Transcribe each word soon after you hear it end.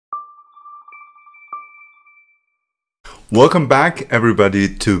Welcome back, everybody,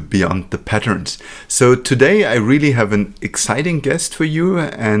 to Beyond the Patterns. So today I really have an exciting guest for you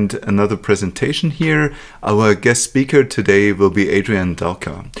and another presentation here. Our guest speaker today will be Adrian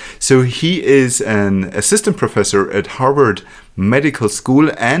Dalca. So he is an assistant professor at Harvard Medical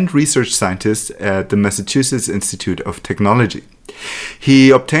School and research scientist at the Massachusetts Institute of Technology.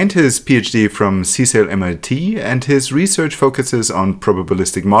 He obtained his PhD from CSAIL MIT, and his research focuses on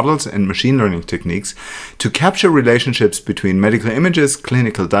probabilistic models and machine learning techniques to capture relationships between medical images,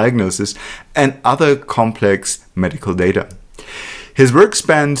 clinical diagnosis, and other complex medical data. His work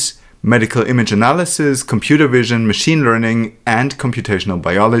spans medical image analysis, computer vision, machine learning, and computational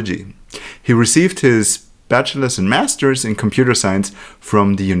biology. He received his bachelor's and master's in computer science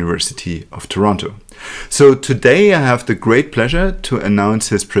from the University of Toronto. So today I have the great pleasure to announce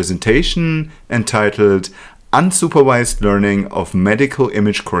his presentation entitled Unsupervised Learning of Medical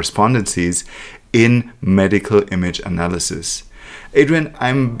Image Correspondences in Medical Image Analysis. Adrian,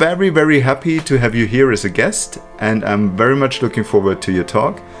 I'm very happy to have you here as a guest, and I'm very much looking forward to your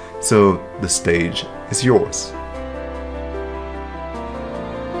talk. So the stage is yours.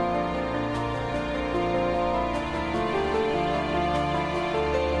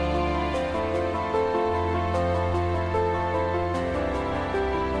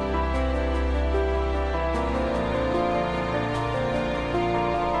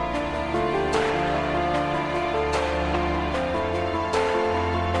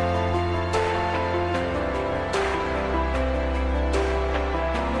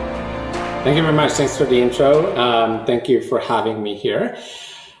 Thank you very much. Thanks for the intro. Thank you for having me here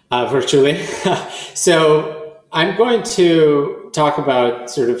virtually. So I'm going to talk about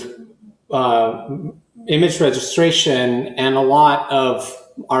sort of image registration and a lot of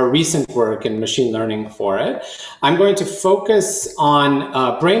our recent work in machine learning for it. I'm going to focus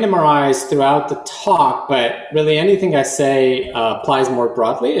on brain MRIs throughout the talk, but really anything I say applies more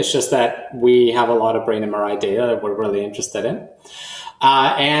broadly. It's just that we have a lot of brain MRI data that we're really interested in.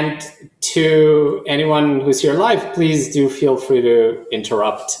 And to anyone who's here live, please do feel free to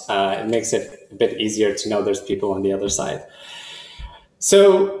interrupt. It makes it a bit easier to know there's people on the other side.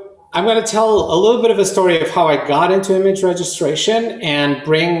 So I'm going to tell a little bit of a story of how I got into image registration and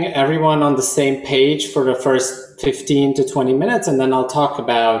bring everyone on the same page for the first 15 to 20 minutes. And then I'll talk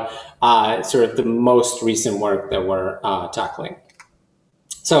about sort of the most recent work that we're tackling.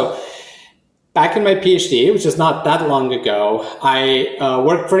 So back in my PhD, which is not that long ago, I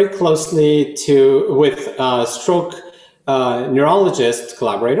worked very closely with stroke neurologist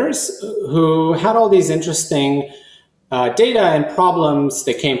collaborators who had all these interesting data and problems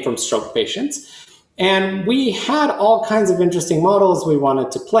that came from stroke patients. And we had all kinds of interesting models we wanted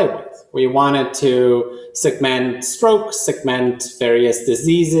to play with. We wanted to segment stroke, segment various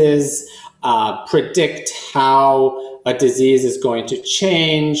diseases, predict how a disease is going to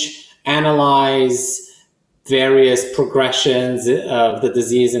change, analyze various progressions of the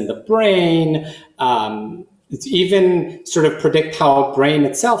disease in the brain, even sort of predict how a brain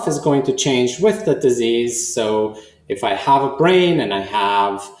itself is going to change with the disease. So if I have a brain and I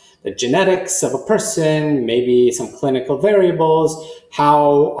have the genetics of a person, maybe some clinical variables,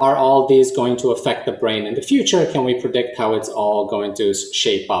 how are all these going to affect the brain in the future? Can we predict how it's all going to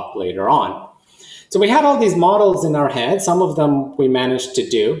shape up later on? So we had all these models in our head. Some of them we managed to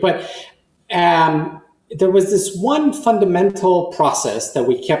do, but there was this one fundamental process that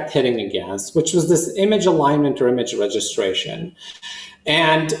we kept hitting against, which was this image alignment or image registration.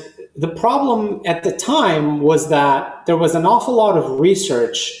 And the problem at the time was that there was an awful lot of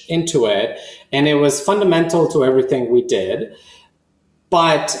research into it, and it was fundamental to everything we did,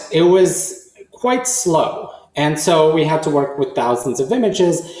 but it was quite slow. And so we had to work with thousands of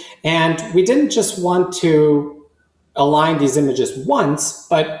images, and we didn't just want to align these images once,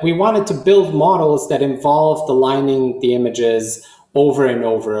 but we wanted to build models that involved aligning the images over and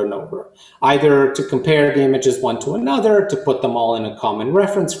over and over, either to compare the images one to another, to put them all in a common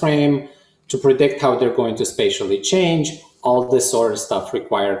reference frame, to predict how they're going to spatially change. All this sort of stuff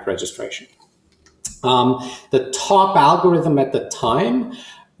required registration. The top algorithm at the time,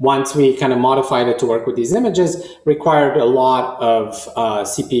 once we kind of modified it to work with these images, required a lot of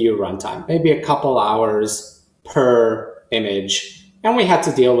CPU runtime, maybe a couple hours per image. And we had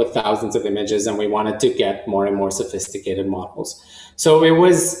to deal with thousands of images, and we wanted to get more and more sophisticated models. So it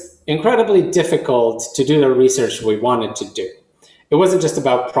was incredibly difficult to do the research we wanted to do. It wasn't just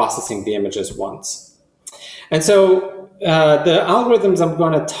about processing the images once. And so the algorithms I'm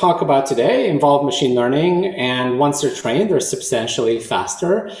going to talk about today involve machine learning, and once they're trained, they're substantially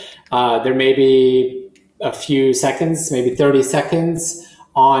faster. There may be a few seconds, maybe 30 seconds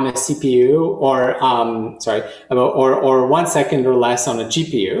on a CPU or 1 second or less on a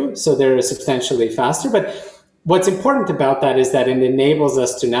GPU. So they're substantially faster. But what's important about that is that it enables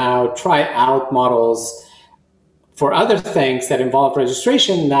us to now try out models for other things that involve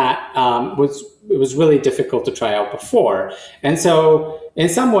registration that it was really difficult to try out before. And so in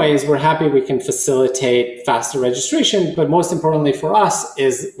some ways, we're happy we can facilitate faster registration, but most importantly for us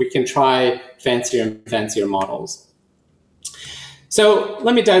is we can try fancier and fancier models. So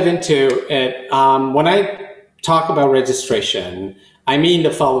let me dive into it. When I talk about registration, I mean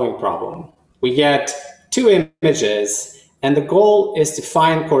the following problem. We get two images, and the goal is to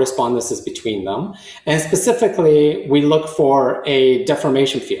find correspondences between them. And specifically, we look for a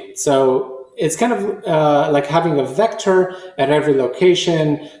deformation field. So it's kind of like having a vector at every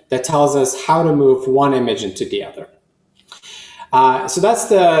location that tells us how to move one image into the other. So that's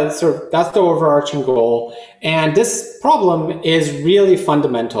the overarching goal. And this problem is really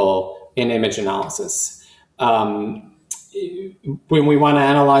fundamental in image analysis. When we want to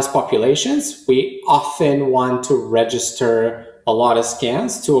analyze populations, we often want to register a lot of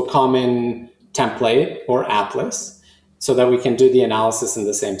scans to a common template or atlas so that we can do the analysis in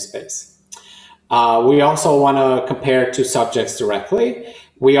the same space. We also want to compare two subjects directly.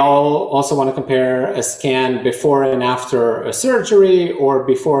 We also want to compare a scan before and after a surgery or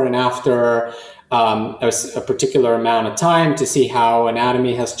before and after a particular amount of time to see how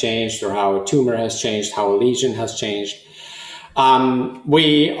anatomy has changed or how a tumor has changed, how a lesion has changed.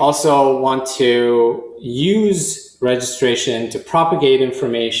 We also want to use registration to propagate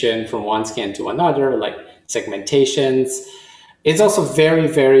information from one scan to another, like segmentations. It's also very,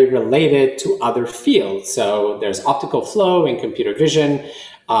 very related to other fields. So there's optical flow in computer vision.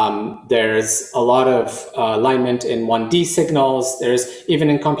 There's a lot of alignment in 1D signals. There's even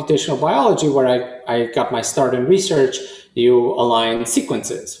in computational biology, where I got my start in research, you align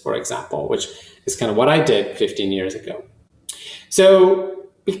sequences, for example, which is kind of what I did 15 years ago. So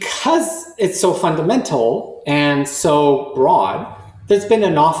because it's so fundamental and so broad, there's been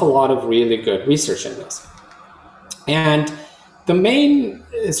an awful lot of really good research in this. And the main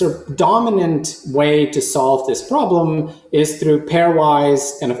sort of dominant way to solve this problem is through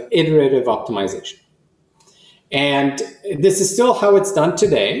pairwise kind of iterative optimization. And this is still how it's done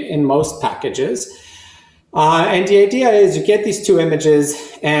today in most packages. And the idea is you get these two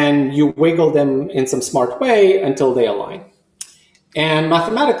images and you wiggle them in some smart way until they align. And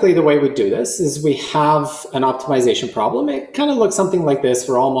mathematically, the way we do this is we have an optimization problem. It kind of looks something like this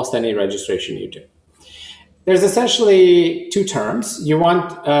for almost any registration you do. There's essentially two terms. You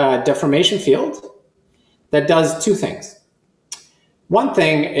want a deformation field that does two things. One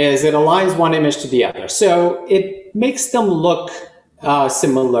thing is it aligns one image to the other. So it makes them look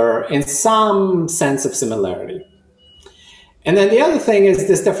similar in some sense of similarity. And then the other thing is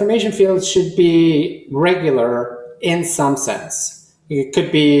this deformation field should be regular in some sense. It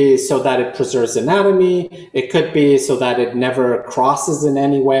could be so that it preserves anatomy. It could be so that it never crosses in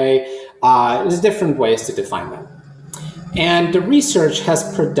any way. There's different ways to define that. And the research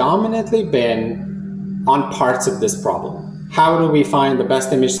has predominantly been on parts of this problem. How do we find the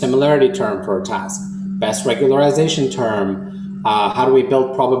best image similarity term for a task? Best regularization term? How do we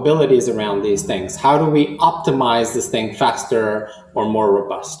build probabilities around these things? How do we optimize this thing faster or more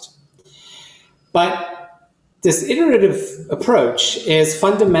robust? But this iterative approach is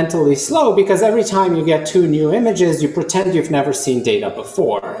fundamentally slow because every time you get two new images, you pretend you've never seen data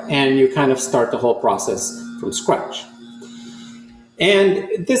before, and you kind of start the whole process from scratch.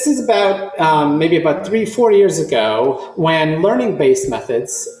 And this is about maybe about 3-4 years ago when learning-based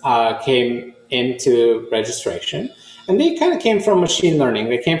methods came into registration. And they kind of came from machine learning.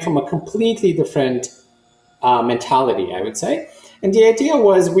 They came from a completely different mentality, I would say. And the idea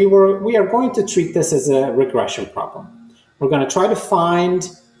was we are going to treat this as a regression problem. We're going to try to find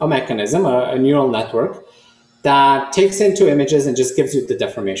a mechanism, a neural network, that takes in two images and just gives you the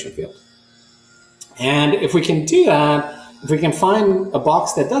deformation field. And if we can do that, if we can find a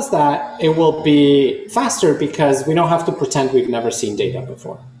box that does that, it will be faster because we don't have to pretend we've never seen data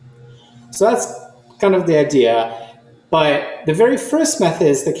before. So that's kind of the idea. But the very first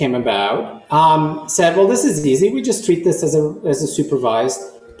methods that came about said, well, this is easy. We just treat this as a supervised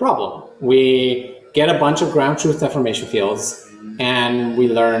problem. We get a bunch of ground truth deformation fields and we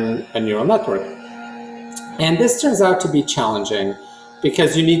learn a neural network. And this turns out to be challenging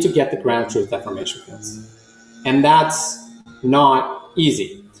because you need to get the ground truth deformation fields. And that's not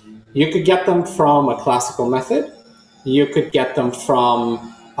easy. You could get them from a classical method. You could get them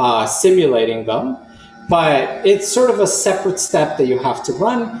from simulating them. But it's sort of a separate step that you have to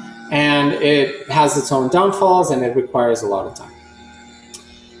run, and it has its own downfalls, and it requires a lot of time.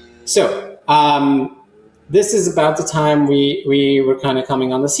 So this is about the time we were kind of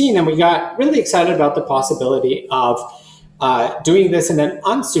coming on the scene, and we got really excited about the possibility of doing this in an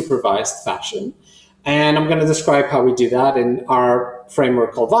unsupervised fashion. And I'm going to describe how we do that in our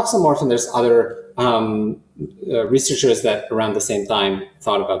framework called voxelmorph, and there's other researchers that around the same time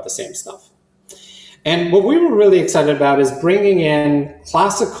thought about the same stuff. And what we were really excited about is bringing in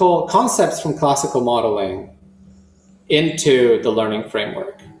classical concepts from classical modeling into the learning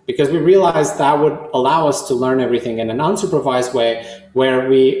framework, because we realized that would allow us to learn everything in an unsupervised way where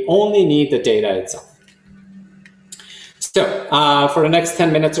we only need the data itself. So for the next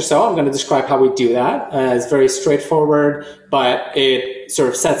 10 minutes or so, I'm going to describe how we do that. It's very straightforward, but it sort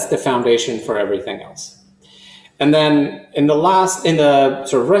of sets the foundation for everything else. And then in the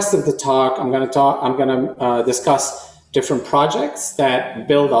sort of rest of the talk, I'm going to discuss different projects that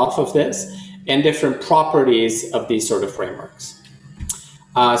build off of this and different properties of these sort of frameworks.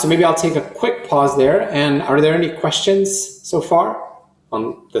 So maybe I'll take a quick pause there. And are there any questions so far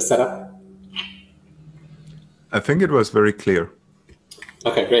on the setup? I think it was very clear.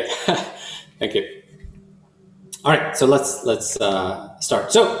 Okay, great. Thank you. All right, so let's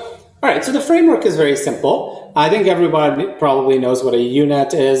start. So, all right, so the framework is very simple. I think everybody probably knows what a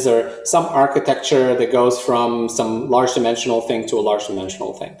UNet is, or some architecture that goes from some large dimensional thing to a large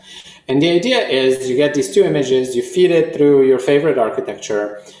dimensional thing. And the idea is you get these two images, you feed it through your favorite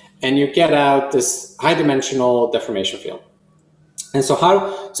architecture, and you get out this high dimensional deformation field. And so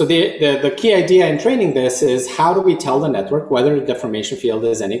the key idea in training this is, how do we tell the network whether the deformation field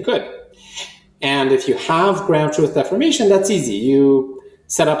is any good? And if you have ground truth deformation, that's easy. You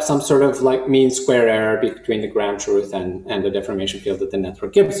set up some sort of like mean square error between the ground truth and the deformation field that the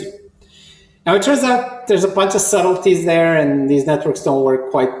network gives you. Now, it turns out there's a bunch of subtleties there, and these networks don't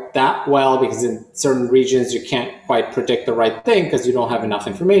work quite that well because in certain regions you can't quite predict the right thing because you don't have enough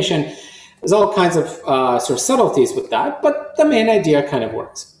information. There's all kinds of sort of subtleties with that, but the main idea kind of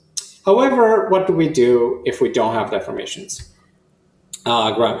works. However, what do we do if we don't have deformations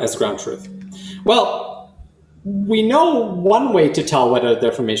as ground truth? Well, we know one way to tell whether the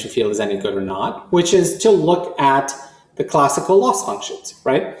deformation field is any good or not, which is to look at the classical loss functions,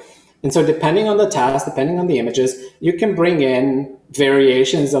 right? And so depending on the task, depending on the images, you can bring in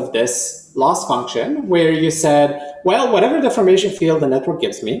variations of this loss function where you said, well, whatever deformation field the network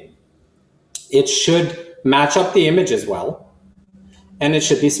gives me, it should match up the image as well, and it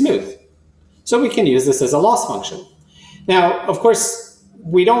should be smooth. So we can use this as a loss function. Now, of course,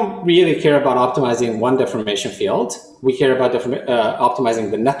 we don't really care about optimizing one deformation field. We care about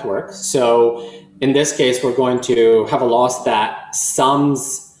optimizing the network. So in this case, we're going to have a loss that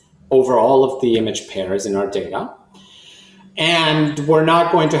sums over all of the image pairs in our data. And we're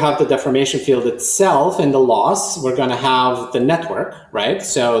not going to have the deformation field itself in the loss. We're going to have the network, right?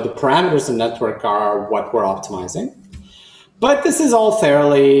 So the parameters of the network are what we're optimizing. But this is all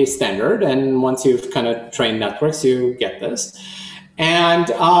fairly standard. And once you've kind of trained networks, you get this. And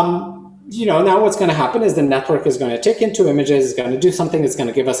now what's going to happen is the network is going to take in two images, is going to do something that's going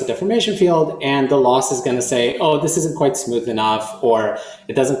to give us a deformation field, and the loss is going to say, oh, this isn't quite smooth enough, or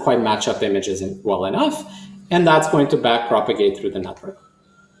it doesn't quite match up the images well enough. And that's going to back propagate through the network.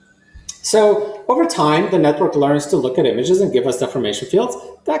 So over time, the network learns to look at images and give us deformation fields.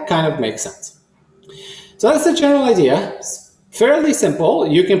 That kind of makes sense. So that's the general idea. It's fairly simple.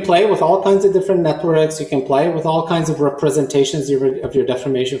 You can play with all kinds of different networks. You can play with all kinds of representations of your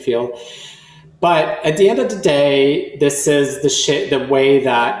deformation field. But at the end of the day, this is the way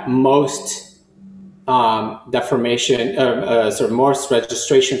that most deformation, most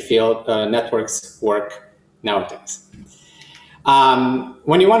registration field networks work nowadays.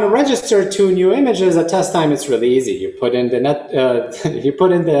 When you want to register two new images at test time, it's really easy. You put in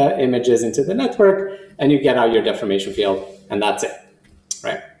the images into the network, and you get out your deformation field, and that's it,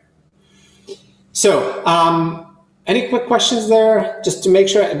 right? So, any quick questions there? Just to make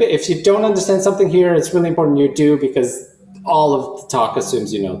sure, if you don't understand something here, it's really important you do, because all of the talk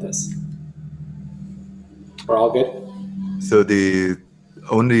assumes you know this. We're all good? So the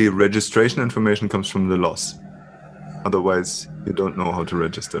only registration information comes from the loss. Otherwise, you don't know how to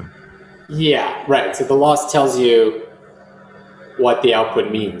register. Yeah, right. So the loss tells you what the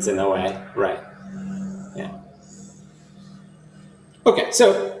output means in a way, right? Yeah. Okay,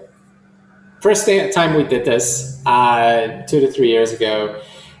 so first time we did this 2 to 3 years ago,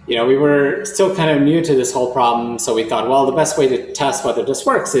 we were still kind of new to this whole problem. So we thought, well, the best way to test whether this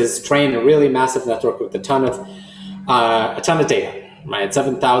works is train a really massive network with a ton of data, right?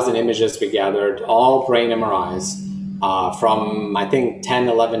 7,000 images we gathered, all brain MRIs. From, I think, 10,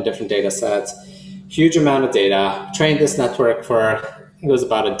 11 different data sets, huge amount of data, trained this network for It was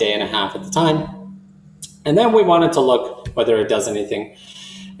about a day and a half at the time. And then we wanted to look whether it does anything.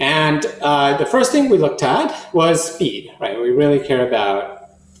 And the first thing we looked at was speed, right? We really care about,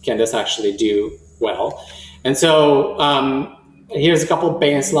 can this actually do well? And so here's a couple of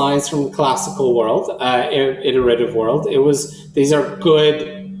baselines from the classical world, iterative world. These are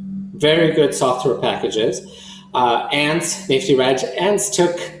good, very good software packages. ANTS, nifty-reg, ANTS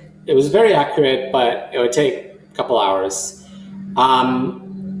it was very accurate, but it would take a couple hours.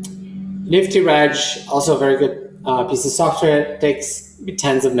 nifty-reg, also a very good piece of software. It takes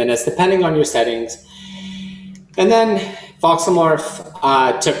tens of minutes, depending on your settings. And then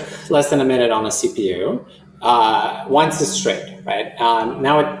Voxelmorph took less than a minute on a CPU. Once it's straight, right?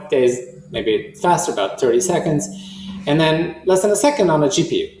 Nowadays, maybe it's faster, about 30 seconds. And then less than a second on a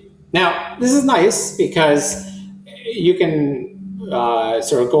GPU. Now, this is nice because you can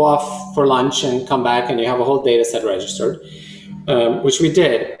sort of go off for lunch and come back and you have a whole data set registered, which we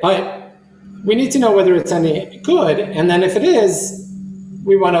did. But we need to know whether it's any good. And then if it is,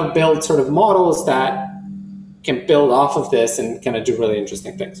 we want to build sort of models that can build off of this and kind of do really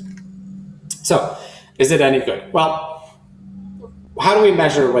interesting things. So, is it any good? Well, how do we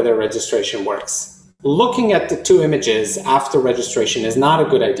measure whether registration works? Looking at the two images after registration is not a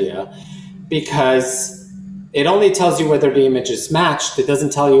good idea because it only tells you whether the image is matched. It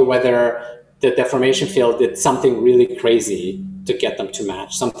doesn't tell you whether the deformation field did something really crazy to get them to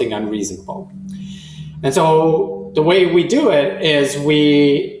match, something unreasonable. And so the way we do it is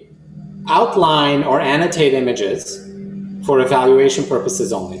we outline or annotate images for evaluation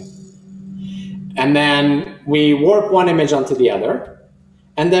purposes only. And then we warp one image onto the other.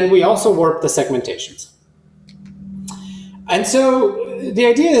 And then we also warp the segmentations. And so the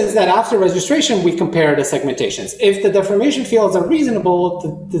idea is that after registration, we compare the segmentations. If the deformation fields are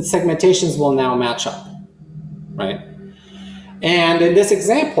reasonable, the segmentations will now match up, right? And in this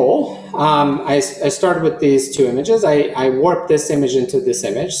example, I started with these two images. I warped this image into this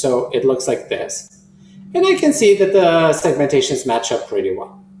image, so it looks like this. And I can see that the segmentations match up pretty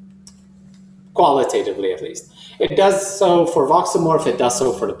well. Qualitatively, at least. It does so for Voxelmorph, it does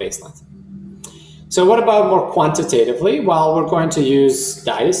so for the baselines. So what about more quantitatively? Well, we're going to use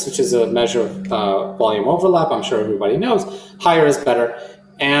DICE, which is a measure of volume overlap. I'm sure everybody knows. Higher is better.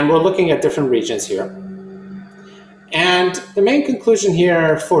 And we're looking at different regions here. And the main conclusion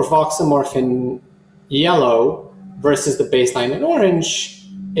here for Voxelmorph in yellow versus the baseline in orange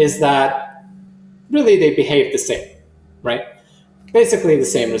is that really they behave the same, right? Basically the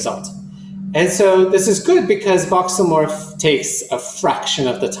same result. And so this is good because Voxelmorph takes a fraction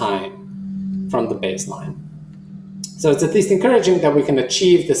of the time from the baseline. So it's at least encouraging that we can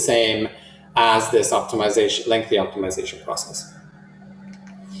achieve the same as this optimization, lengthy optimization process.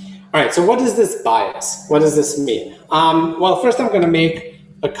 All right, so what is this bias? What does this mean? Well, first I'm going to make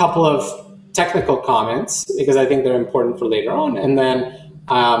a couple of technical comments because I think they're important for later on. And then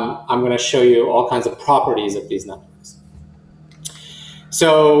I'm going to show you all kinds of properties of these networks.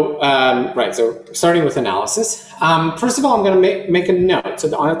 So, so starting with analysis. First of all, I'm going to make a note.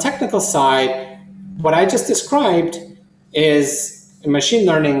 So on a technical side, what I just described is machine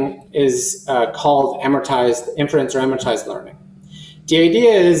learning is called inference or amortized learning. The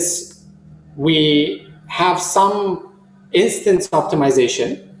idea is we have some instance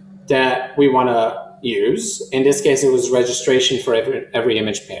optimization that we want to use. In this case, it was registration for every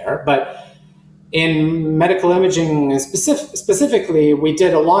image pair. But in medical imaging specifically, we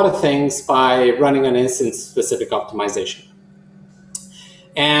did a lot of things by running an instance-specific optimization.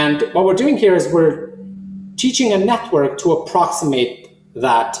 And what we're doing here is we're teaching a network to approximate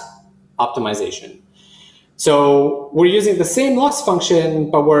that optimization. So we're using the same loss function,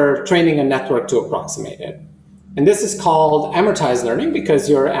 but we're training a network to approximate it. And this is called amortized learning because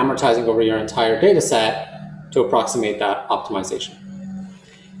you're amortizing over your entire data set to approximate that optimization.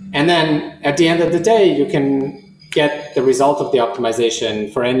 And then at the end of the day, you can get the result of the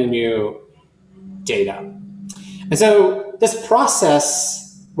optimization for any new data. And so this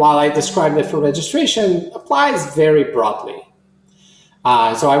process, while I described it for registration, applies very broadly.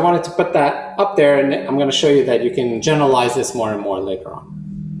 So I wanted to put that up there, and I'm going to show you that you can generalize this more and more later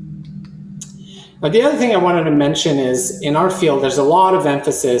on. But the other thing I wanted to mention is in our field, there's a lot of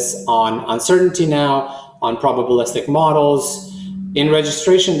emphasis on uncertainty now, on probabilistic models. In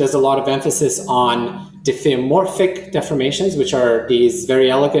registration, there's a lot of emphasis on diffeomorphic deformations, which are these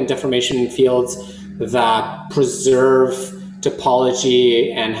very elegant deformation fields that preserve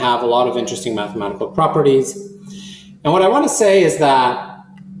topology and have a lot of interesting mathematical properties. And what I want to say is that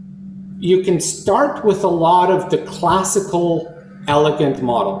you can start with a lot of the classical elegant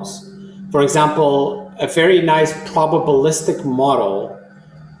models. For example, a very nice probabilistic model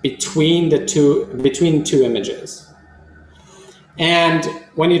between two images. And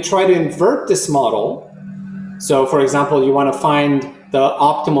when you try to invert this model, so for example, you want to find the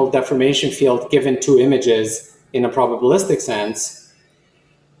optimal deformation field given two images in a probabilistic sense,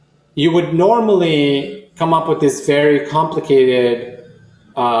 you would normally come up with this very complicated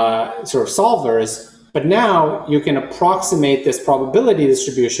sort of solvers, but now you can approximate this probability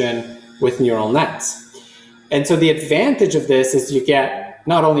distribution with neural nets. And so the advantage of this is you get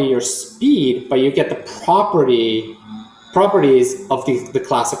not only your speed, but you get the properties of the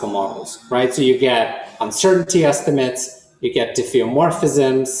classical models, right? So you get uncertainty estimates, you get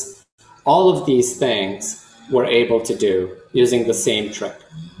diffeomorphisms, all of these things we're able to do using the same trick.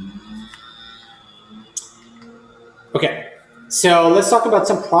 Okay, so let's talk about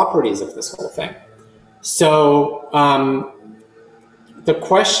some properties of this whole thing. So the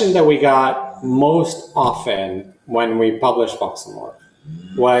question that we got most often when we published Voxelmorph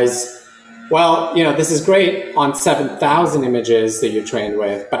was, well, you know, this is great on 7,000 images that you trained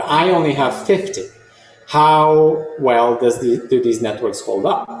with, but I only have 50. How well do these networks hold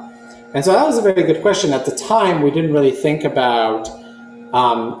up? And so that was a very good question. At the time, we didn't really think about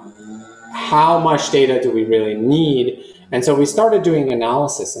how much data do we really need. And so we started doing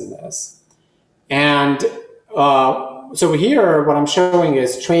analysis in this. And so here, what I'm showing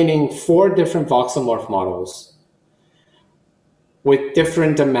is training 4 different Voxelmorph models with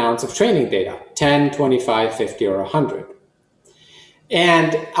different amounts of training data, 10, 25, 50, or 100.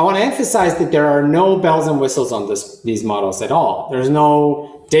 And I want to emphasize that there are no bells and whistles on these models at all. There's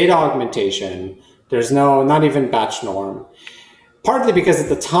no data augmentation. There's not even batch norm. Partly because at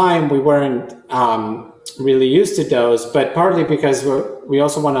the time we weren't really used to those, but partly because we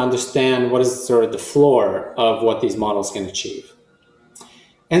also want to understand what is sort of the floor of what these models can achieve.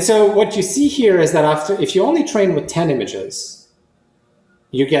 And so what you see here is that if you only train with 10 images,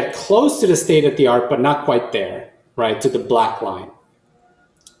 you get close to the state of the art, but not quite there, right, to the black line.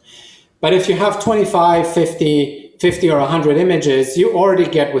 But if you have 25, 50, or 100 images, you already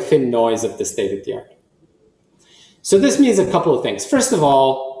get within noise of the state of the art. So this means a couple of things. First of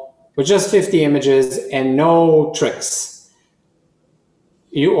all, with just 50 images and no tricks,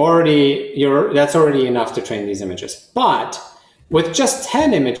 that's already enough to train these images. But with just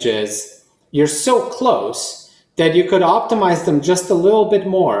 10 images, you're so close that you could optimize them just a little bit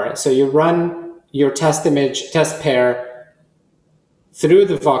more. So you run your test pair through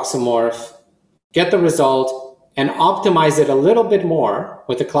the Voxelmorph, get the result, and optimize it a little bit more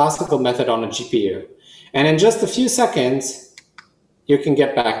with the classical method on a GPU. And in just a few seconds, you can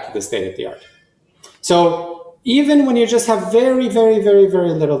get back to the state of the art. So even when you just have very, very, very,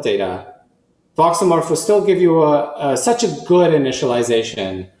 very little data, Voxelmorph will still give you such a good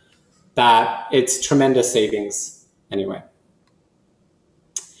initialization that it's tremendous savings anyway.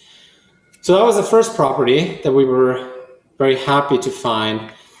 So that was the first property that we were very happy to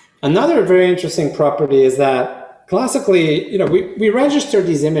find. Another very interesting property is that classically, you know, we register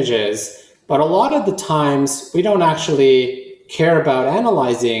these images, but a lot of the times we don't actually care about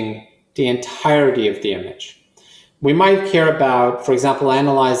analyzing the entirety of the image. We might care about, for example,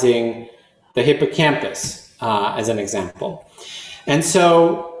 analyzing the hippocampus as an example. And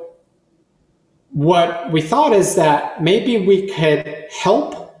so what we thought is that maybe we could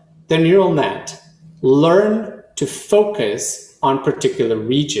help the neural net learn to focus on particular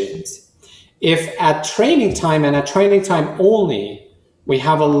regions. If at training time and at training time only, we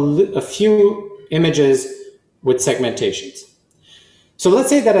have a few images with segmentations. So let's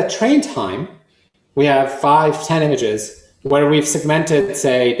say that at train time, we have 5, 10 images where we've segmented,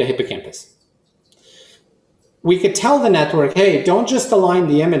 say, the hippocampus. We could tell the network, hey, don't just align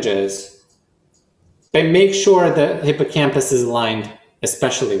the images, but make sure the hippocampus is aligned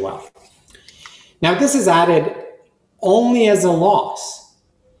especially well. Now, this is added only as a loss.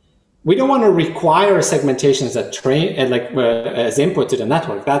 We don't want to require segmentations as input to the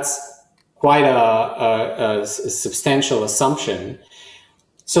network. That's quite a substantial assumption.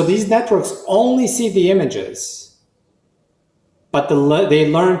 So these networks only see the images, but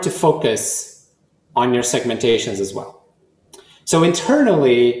they learn to focus on your segmentations as well. So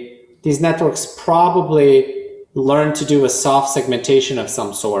internally, these networks probably learn to do a soft segmentation of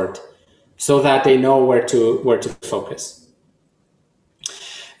some sort so that they know where to focus.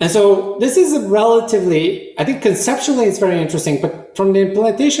 And so this is a relatively, I think conceptually it's very interesting, but from the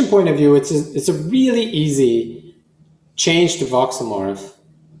implementation point of view, it's a really easy change to Voxelmorph.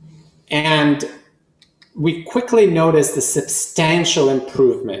 And we quickly noticed the substantial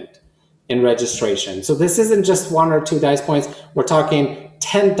improvement in registration. So this isn't just 1 or 2 dice points. We're talking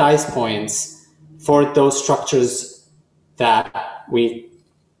 10 dice points for those structures that we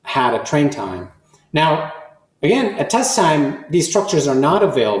had at train time. Now, again, at test time, these structures are not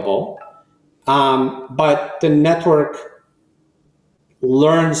available, but the network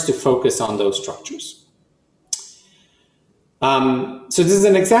learns to focus on those structures. So this is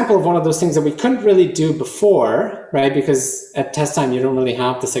an example of one of those things that we couldn't really do before, right? Because at test time, you don't really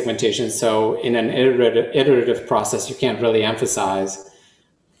have the segmentation. So in an iterative process, you can't really emphasize.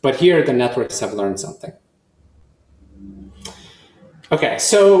 But here, the networks have learned something. Okay,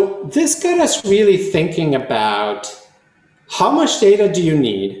 so this got us really thinking about how much data do you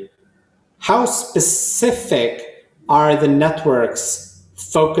need? How specific are the networks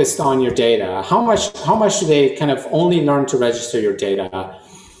focused on your data? How much do they kind of only learn to register your data?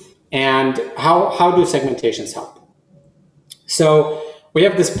 And how do segmentations help? So we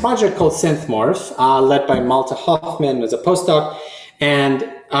have this project called SynthMorph, led by Malte Hoffman as a postdoc. And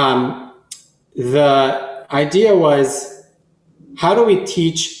the idea was, how do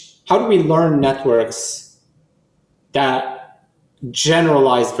we learn networks that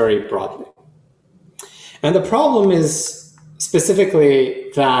generalize very broadly? And the problem is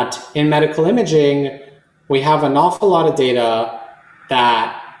specifically that in medical imaging, we have an awful lot of data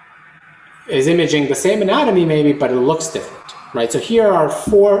that is imaging the same anatomy maybe, but it looks different, right? So here are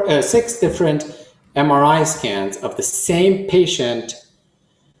 6 different MRI scans of the same patient,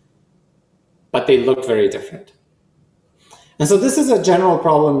 but they look very different. And so this is a general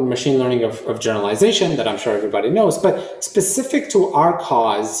problem in machine learning of generalization that I'm sure everybody knows, but specific to our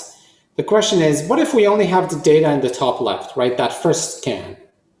cause, the question is, what if we only have the data in the top left, right? That first scan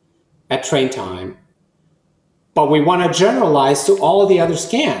at train time, but we want to generalize to all of the other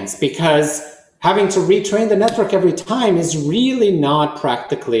scans because having to retrain the network every time is really not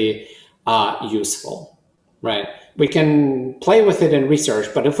practically useful, right? We can play with it in research,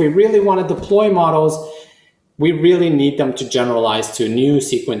 but if we really want to deploy models, we really need them to generalize to new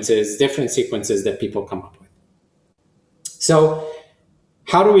sequences, different sequences that people come up with. So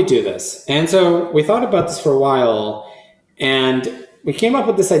how do we do this? And so we thought about this for a while, and we came up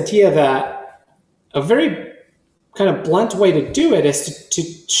with this idea that a very kind of blunt way to do it is to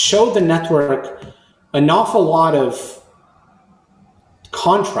show the network an awful lot of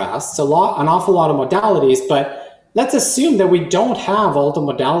contrasts, an awful lot of modalities, but let's assume that we don't have all the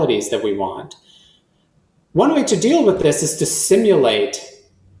modalities that we want. One way to deal with this is to simulate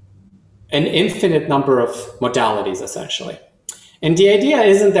an infinite number of modalities, essentially. And the idea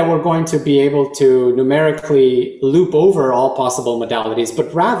isn't that we're going to be able to numerically loop over all possible modalities,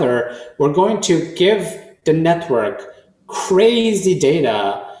 but rather we're going to give the network crazy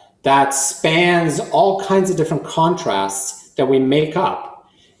data that spans all kinds of different contrasts that we make up.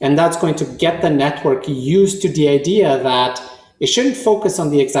 And that's going to get the network used to the idea that it shouldn't focus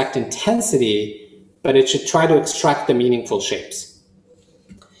on the exact intensity, but it should try to extract the meaningful shapes.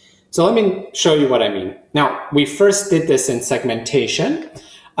 So let me show you what I mean. Now, we first did this in segmentation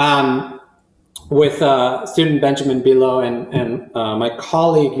with student Benjamin Bilo and my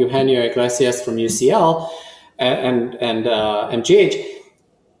colleague Eugenio Iglesias from UCL and MGH.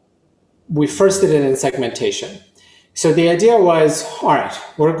 We first did it in segmentation. So the idea was, all right,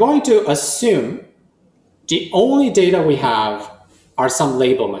 we're going to assume the only data we have are some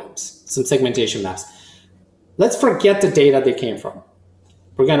label maps, some segmentation maps. Let's forget the data they came from.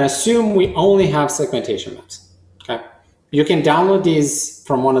 We're going to assume we only have segmentation maps. Okay? You can download these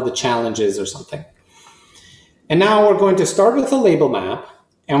from one of the challenges or something. And now we're going to start with a label map,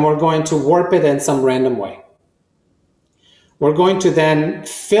 and we're going to warp it in some random way. We're going to then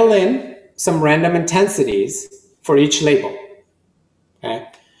fill in some random intensities for each label. Okay?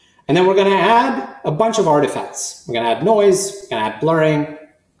 And then we're going to add a bunch of artifacts. We're going to add noise, we're going to add blurring,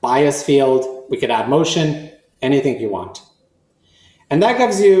 bias field, we could add motion, anything you want. And that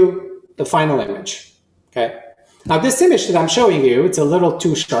gives you the final image, okay? Now this image that I'm showing you, it's a little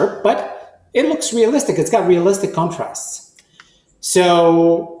too sharp, but it looks realistic. It's got realistic contrasts.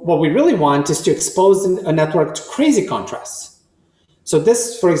 So what we really want is to expose a network to crazy contrasts. So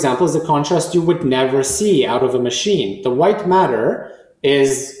this, for example, is a contrast you would never see out of a machine. The white matter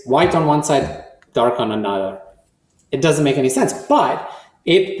is white on one side, dark on another. It doesn't make any sense, but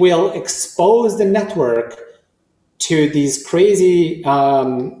it will expose the network to these crazy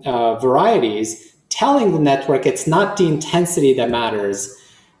varieties, telling the network it's not the intensity that matters,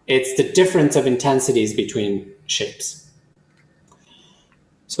 it's the difference of intensities between shapes.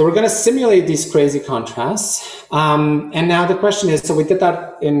 So we're going to simulate these crazy contrasts. And now the question is, so we did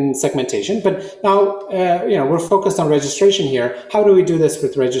that in segmentation, but now we're focused on registration here. How do we do this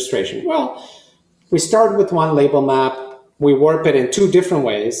with registration? Well, we start with one label map, we warp it in 2 different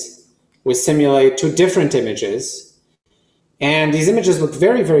ways. we simulate two different images. And these images look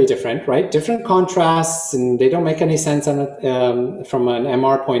very, very different, right? Different contrasts, and they don't make any sense on from an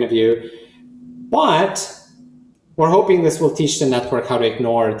MR point of view. But we're hoping this will teach the network how to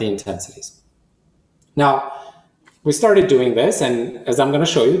ignore the intensities. Now, we started doing this, and as I'm going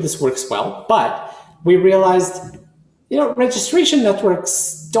to show you, this works well. But we realized, registration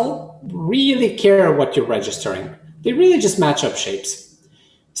networks don't really care what you're registering. They really just match up shapes.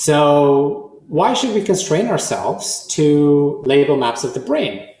 So why should we constrain ourselves to label maps of the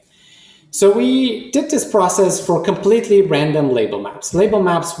brain? So we did this process for completely random label maps. Label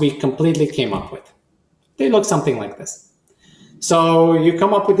maps we completely came up with. They look something like this. So you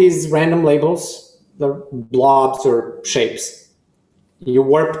come up with these random labels, the blobs or shapes. You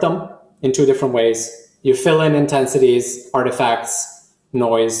warp them in two different ways. You fill in intensities, artifacts,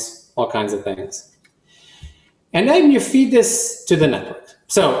 noise, all kinds of things. And then you feed this to the network.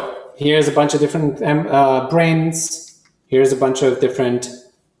 So here's a bunch of different brains. Here's a bunch of different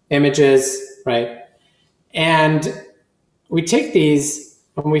images, right? And we take these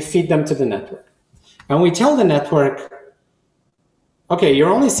and we feed them to the network. And we tell the network, okay, you're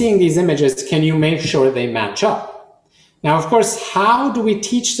only seeing these images. Can you make sure they match up? Now, of course, how do we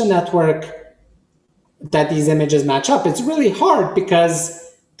teach the network that these images match up? It's really hard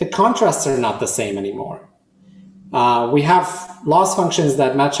because the contrasts are not the same anymore. We have loss functions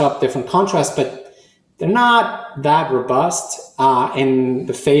that match up different contrasts, but they're not that robust in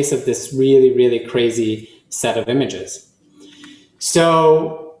the face of this really, really crazy set of images.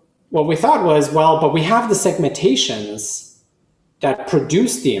 So what we thought was, well, but we have the segmentations that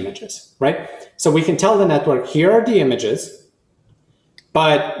produce the images, right? So we can tell the network, here are the images,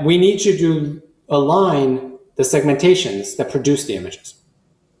 but we need you to align the segmentations that produce the images.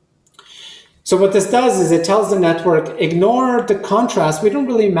 So what this does is it tells the network, ignore the contrast. We don't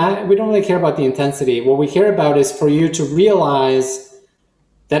really care about the intensity. What we care about is for you to realize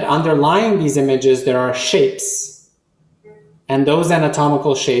that underlying these images, there are shapes, and those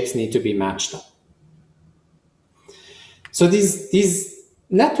anatomical shapes need to be matched up. So these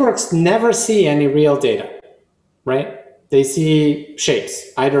networks never see any real data, right? They see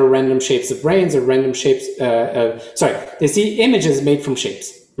shapes, either random shapes of brains or random shapes, they see images made from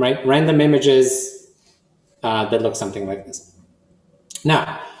shapes, right? Random images that look something like this.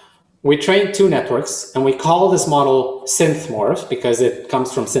 Now, we trained two networks, and we call this model synthmorph because it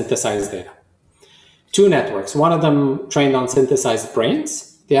comes from synthesized data. Two networks, one of them trained on synthesized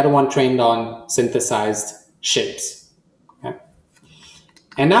brains, the other one trained on synthesized shapes. Okay?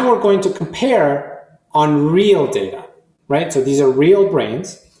 And now we're going to compare on real data, right? So these are real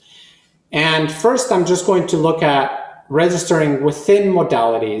brains. And first, I'm just going to look at registering within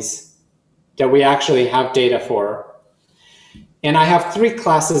modalities that we actually have data for. And I have three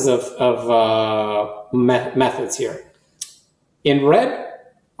classes of methods here. In red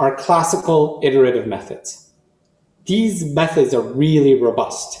are classical iterative methods. These methods are really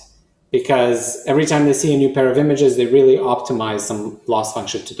robust because every time they see a new pair of images, they really optimize some loss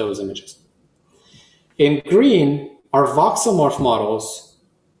function to those images. In green are voxelmorph models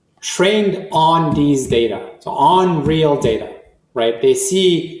trained on these data, so on real data, right? They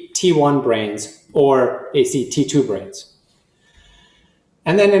see T1 brains or they see T2 brains.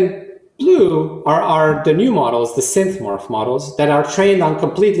 And then in blue are the new models, the synthmorph models, that are trained on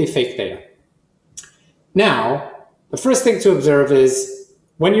completely fake data. Now, the first thing to observe is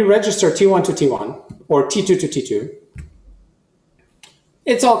when you register T1 to T1 or T2 to T2,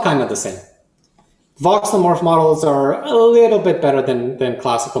 it's all kind of the same. Voxelmorph models are a little bit better than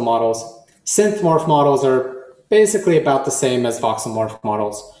classical models. Synthmorph models are basically about the same as voxelmorph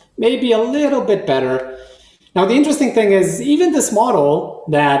models, maybe a little bit better. Now, the interesting thing is even this model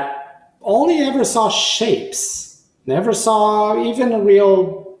that only ever saw shapes, never saw even a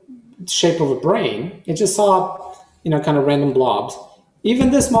real shape of a brain, it just saw, kind of random blobs.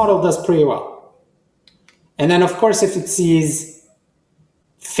 Even this model does pretty well. And then, of course, if it sees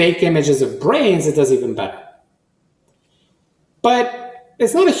fake images of brains, it does even better. But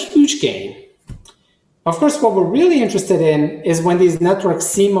it's not a huge gain. Of course, what we're really interested in is when these networks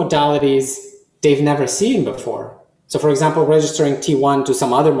see modalities they've never seen before. So for example, registering T1 to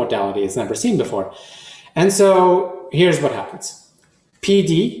some other modality it's never seen before. And so here's what happens.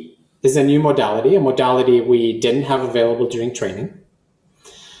 PD is a new modality, a modality we didn't have available during training.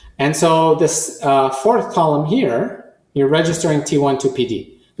 And so this fourth column here, you're registering T1 to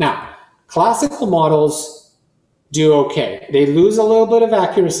PD. Now, classical models do okay. They lose a little bit of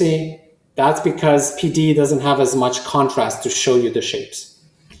accuracy. That's because PD doesn't have as much contrast to show you the shapes.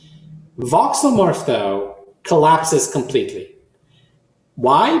 Voxelmorph, though, collapses completely.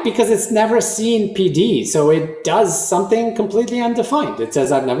 Why? Because it's never seen PD. So it does something completely undefined. It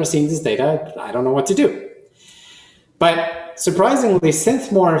says, I've never seen this data. I don't know what to do. But surprisingly,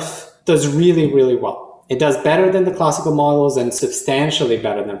 synthmorph does really, really well. It does better than the classical models and substantially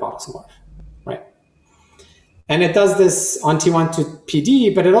better than voxelmorph, right? And it does this on T1 to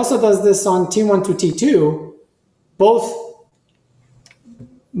PD, but it also does this on T1 to T2, both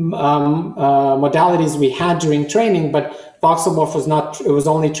modalities we had during training, but voxelmorph was not, it was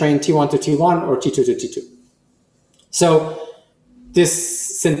only trained T1 to T1 or T2 to T2. So these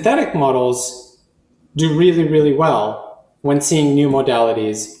synthetic models do really, really well when seeing new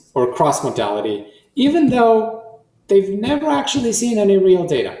modalities or cross-modality, even though they've never actually seen any real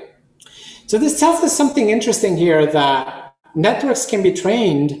data. So this tells us something interesting here, that networks can be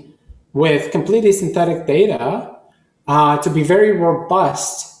trained with completely synthetic data to be very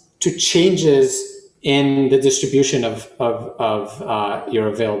robust to changes in the distribution of your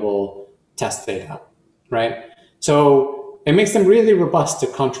available test data, right? So it makes them really robust to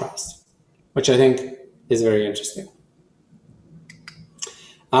contrast, which I think is very interesting.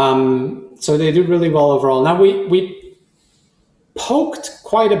 So they do really well overall. Now we poked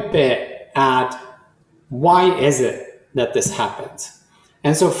quite a bit at why is it that this happens.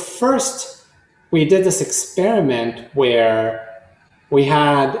 And so first we did this experiment where we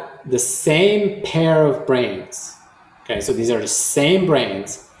had the same pair of brains. Okay, so these are the same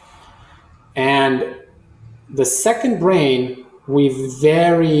brains. And the second brain, we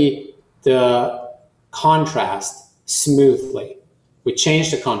vary the contrast smoothly. We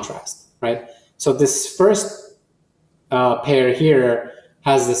change the contrast, right? So this first pair here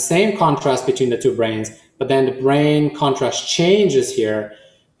has the same contrast between the two brains, but then the brain contrast changes here,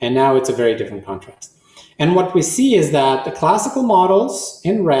 and now it's a very different contrast. And what we see is that the classical models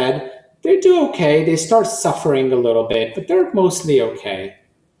in red, they do okay. They start suffering a little bit, but they're mostly okay.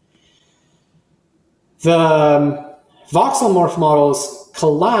 The voxelmorph models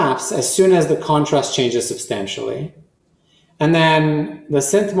collapse as soon as the contrast changes substantially. And then the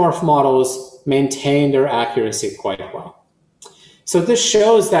synthmorph models maintain their accuracy quite well. So this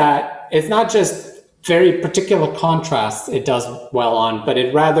shows that it's not just very particular contrasts it does well on, but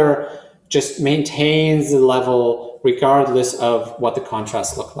it rather just maintains the level regardless of what the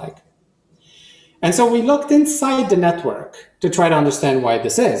contrasts look like. And so we looked inside the network to try to understand why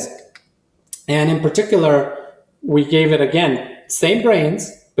this is. And in particular, we gave it, again, same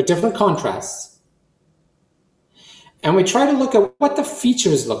brains, but different contrasts. And we try to look at what the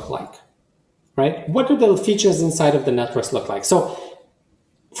features look like, right? What do the features inside of the networks look like? So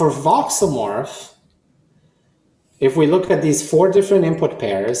for voxelmorph, if we look at these 4 different input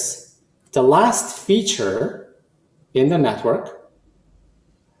pairs, the last feature in the network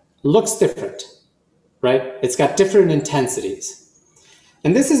looks different, right? It's got different intensities.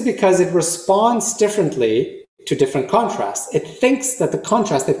 And this is because it responds differently to different contrasts. It thinks that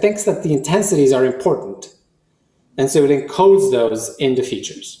the intensities are important. And so it encodes those into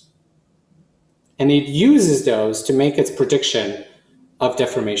features. And it uses those to make its prediction of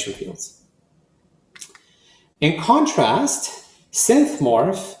deformation fields. In contrast,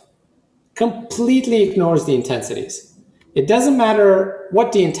 synthmorph completely ignores the intensities. It doesn't matter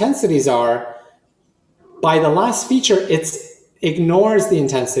what the intensities are. By the last feature, it ignores the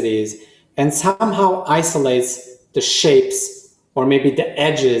intensities and somehow isolates the shapes or maybe the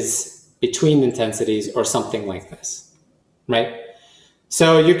edges between intensities or something like this, right?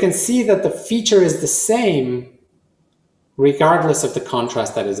 So you can see that the feature is the same regardless of the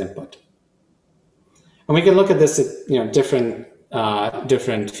contrast that is input. And we can look at this at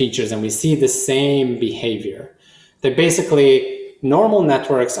different features, and we see the same behavior. That basically normal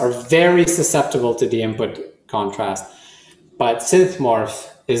networks are very susceptible to the input contrast, but synthmorph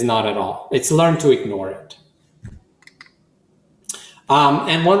is not at all. It's learned to ignore it.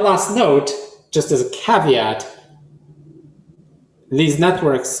 And one last note, just as a caveat, these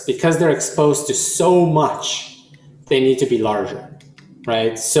networks, because they're exposed to so much, they need to be larger,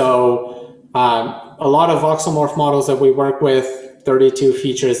 right? So a lot of voxelmorph models that we work with, 32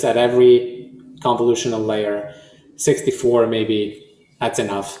 features at every convolutional layer, 64 maybe, that's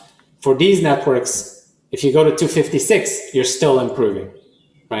enough. For these networks, if you go to 256, you're still improving,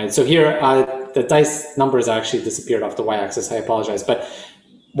 right? So here, the dice numbers actually disappeared off the y-axis, I apologize, but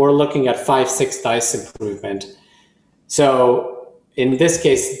we're looking at 5-6 dice improvement. So in this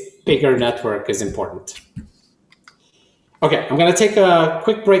case, bigger network is important. Okay, I'm gonna take a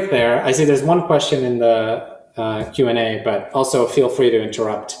quick break there. I see there's one question in the Q&A, but also feel free to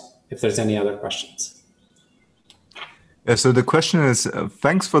interrupt if there's any other questions. So the question is,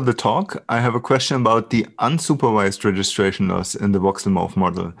 thanks for the talk. I have a question about the unsupervised registration loss in the voxel-MOF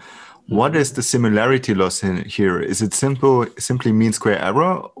model. What is the similarity loss here? Is it simply mean square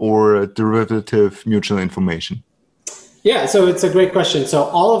error or derivative mutual information? Yeah, so it's a great question. So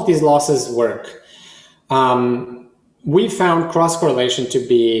all of these losses work. We found cross-correlation to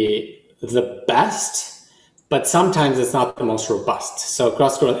be the best, but sometimes it's not the most robust. So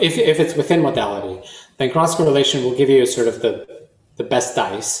if it's within modality, then cross-correlation will give you sort of the best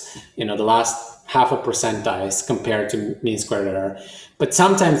dice, the last 0.5% dice compared to mean squared error. But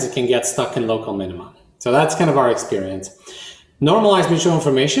sometimes it can get stuck in local minima. So that's kind of our experience. Normalized mutual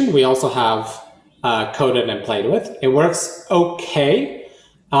information, we also have coded and played with. It works okay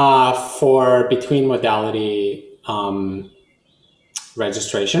for between modality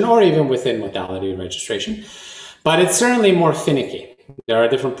registration or even within modality registration, but it's certainly more finicky. There are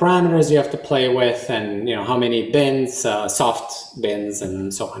different parameters you have to play with, and how many bins, soft bins,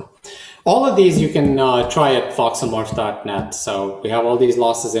 and so on. All of these you can try at voxelmorph.net. So we have all these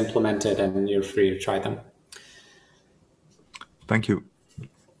losses implemented, and you're free to try them. Thank you.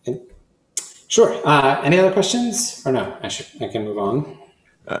 Sure. Any other questions? Or no? I can move on.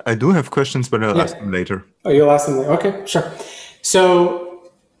 I do have questions, but I'll ask them later. Oh, you'll ask them later. Okay, sure.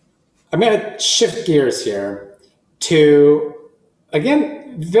 So I'm going to shift gears here to,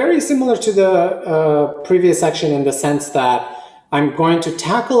 again, very similar to the previous section in the sense that I'm going to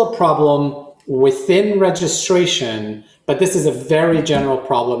tackle a problem within registration, but this is a very general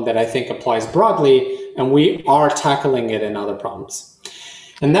problem that I think applies broadly, and we are tackling it in other problems.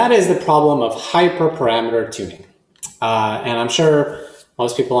 And that is the problem of hyperparameter tuning. And I'm sure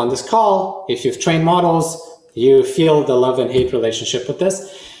most people on this call, if you've trained models, you feel the love and hate relationship with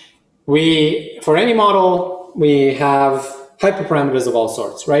this. For any model, we have hyperparameters of all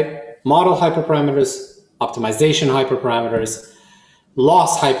sorts, right? Model hyperparameters, optimization hyperparameters,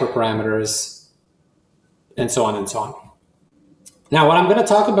 loss hyperparameters, and so on and so on. Now, what I'm going to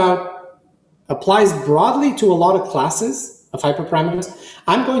talk about applies broadly to a lot of classes of hyperparameters.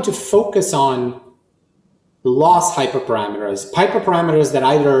 I'm going to focus on loss hyperparameters that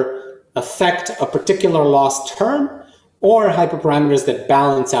either affect a particular loss term or hyperparameters that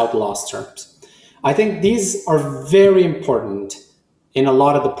balance out loss terms. I think these are very important in a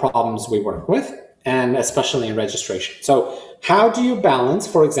lot of the problems we work with, and especially in registration. So how do you balance,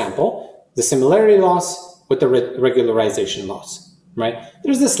 for example, the similarity loss with the regularization loss, right?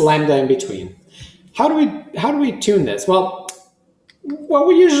 There's this lambda in between. How do we tune this? Well, what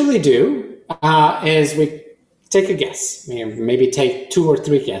we usually do is we take a guess, maybe take 2 or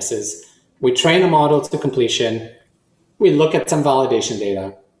 3 guesses. We train a model to completion. We look at some validation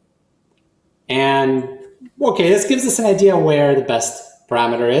data. And okay, this gives us an idea where the best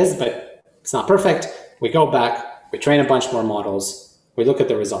parameter is, but it's not perfect. We go back, we train a bunch more models, we look at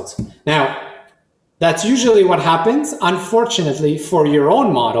the results. Now, that's usually what happens. Unfortunately, for your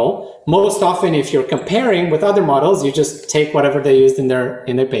own model, most often if you're comparing with other models, you just take whatever they used in their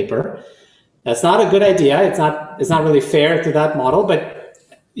paper. That's not a good idea. It's not really fair to that model, but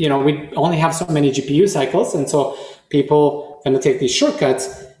we only have so many GPU cycles, and so people are going to take these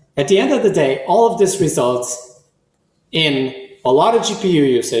shortcuts. At the end of the day, all of this results in a lot of GPU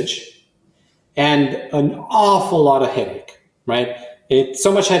usage and an awful lot of headache, right? It's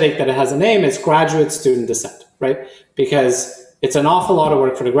so much headache that it has a name. It's graduate student descent, right? Because it's an awful lot of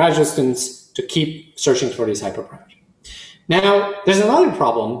work for the graduate students to keep searching for these hyperparameters. Now, there's another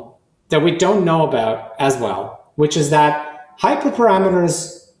problem that we don't know about as well, which is that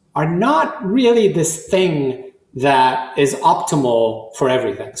hyperparameters are not really this thing that is optimal for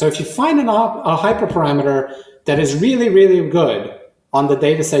everything. So if you find a hyperparameter that is really, really good on the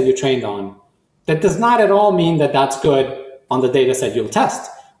data set you trained on, that does not at all mean that that's good on the data set you'll test,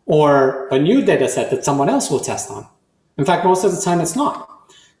 or a new data set that someone else will test on. In fact, most of the time it's not.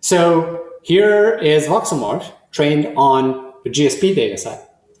 So here is voxelmorph trained on the GSP data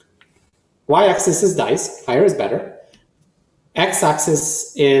set. Y-axis is dice, higher is better.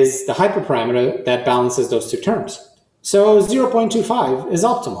 X-axis is the hyperparameter that balances those two terms. So 0.25 is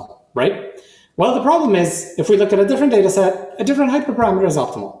optimal, right? Well, the problem is, if we look at a different data set, a different hyperparameter is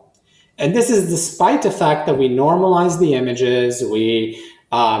optimal. And this is despite the fact that we normalized the images, we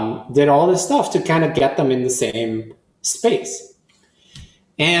did all this stuff to kind of get them in the same space.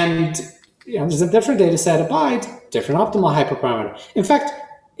 And there's a different data set abide, different optimal hyperparameter. In fact,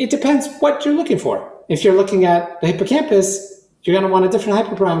 it depends what you're looking for. If you're looking at the hippocampus, you're going to want a different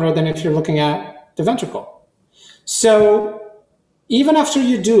hyperparameter than if you're looking at the ventricle. So even after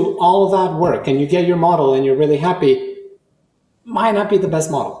you do all of that work and you get your model and you're really happy, might not be the best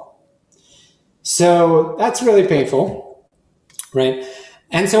model. So that's really painful. right?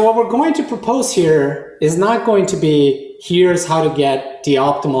 And so what we're going to propose here is not going to be, here's how to get the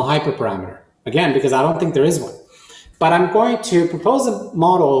optimal hyperparameter. Again, because I don't think there is one. But I'm going to propose a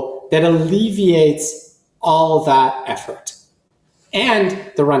model that alleviates all that effort and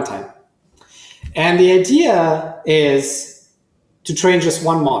the runtime. And the idea is to train just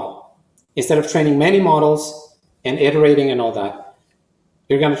one model. Instead of training many models and iterating and all that,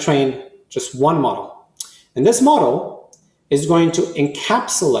 you're going to train just one model. And this model is going to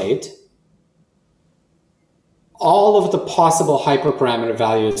encapsulate all of the possible hyperparameter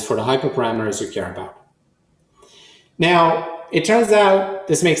values for the hyperparameters you care about. Now, it turns out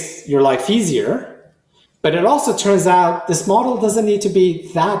this makes your life easier, but it also turns out this model doesn't need to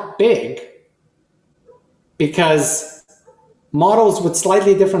be that big, because models with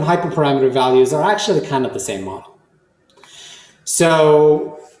slightly different hyperparameter values are actually kind of the same model.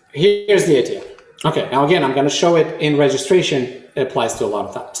 So here's the idea. Okay, now again, I'm going to show it in registration. It applies to a lot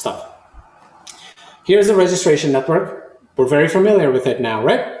of that stuff. Here's a registration network. We're very familiar with it now,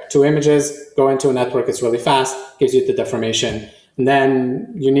 right? 2 images go into a network. It's really fast, gives you the deformation. And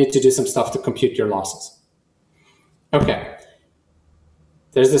then you need to do some stuff to compute your losses. Okay,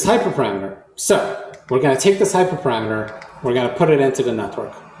 there's this hyperparameter. So we're going to take this hyperparameter. We're going to put it into the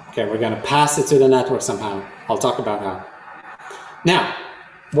network. Okay, we're going to pass it to the network somehow. I'll talk about how. Now,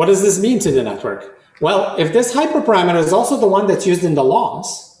 what does this mean to the network? Well, if this hyperparameter is also the one that's used in the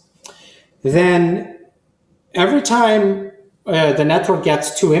loss, then every time the network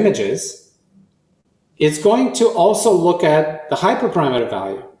gets 2 images, it's going to also look at the hyperparameter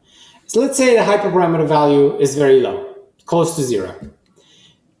value. So let's say the hyperparameter value is very low, close to 0.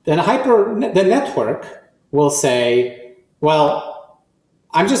 Then the network will say, well,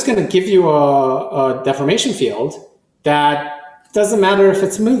 I'm just going to give you a deformation field that doesn't matter if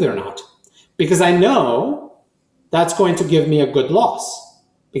it's smooth or not, because I know that's going to give me a good loss,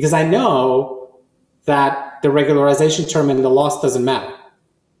 because I know that the regularization term in the loss doesn't matter,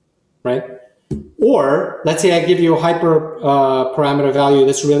 right? Or let's say I give you a hyperparameter value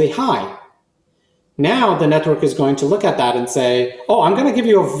that's really high. Now the network is going to look at that and say, oh, I'm going to give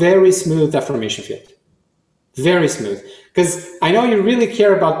you a very smooth deformation field. Very smooth. Because I know you really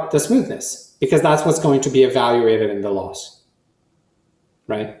care about the smoothness, because that's what's going to be evaluated in the loss.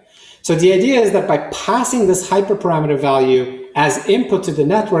 Right? So the idea is that by passing this hyperparameter value as input to the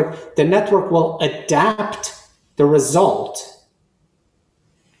network will adapt the result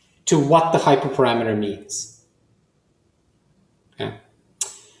to what the hyperparameter means. Okay.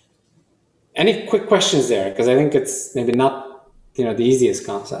 Any quick questions there? Because I think it's maybe not, the easiest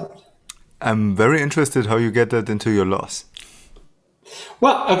concept. I'm very interested how you get that into your loss.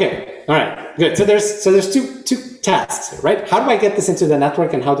 Well, okay, all right, good. So there's two tasks, right? How do I get this into the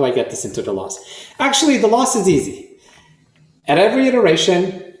network, and how do I get this into the loss? Actually, the loss is easy. At every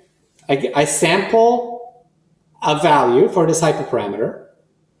iteration, I sample a value for this hyperparameter,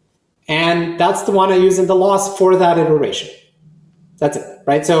 and that's the one I use in the loss for that iteration. That's it,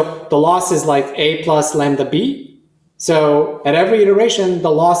 right? So the loss is like A plus lambda B. So at every iteration,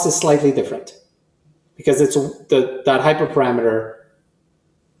 the loss is slightly different, because it's that hyperparameter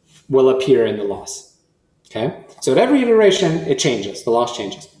will appear in the loss. Okay, so at every iteration, it changes, the loss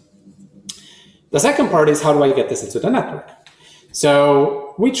changes. The second part is, how do I get this into the network?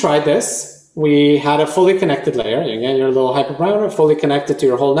 So we tried this. We had a fully connected layer, again, your little hyperparameter, fully connected to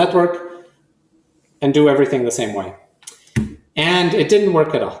your whole network, and do everything the same way. And it didn't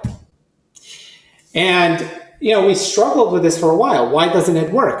work at all. And we struggled with this for a while. Why doesn't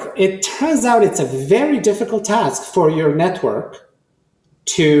it work? It turns out it's a very difficult task for your network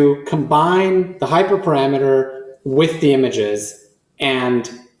to combine the hyperparameter with the images and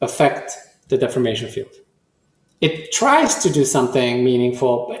affect the deformation field. It tries to do something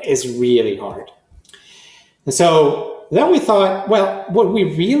meaningful, but it's really hard. And so then we thought, well, what we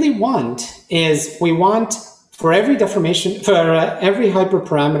really want is, we want for every deformation, for every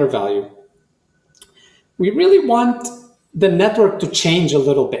hyperparameter value, we really want the network to change a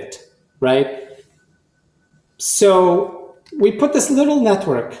little bit, right? So we put this little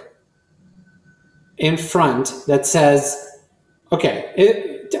network in front that says, okay,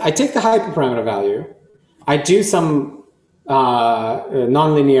 I take the hyperparameter value, I do some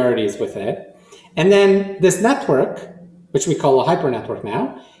nonlinearities with it, and then this network, which we call a hypernetwork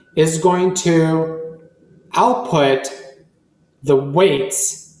now, is going to output the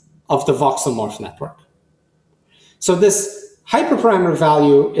weights of the voxelmorph network. So this hyperparameter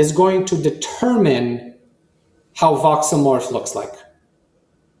value is going to determine how voxelmorph looks like.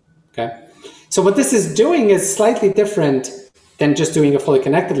 Okay, so what this is doing is slightly different than just doing a fully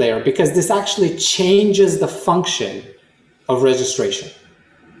connected layer, because this actually changes the function of registration,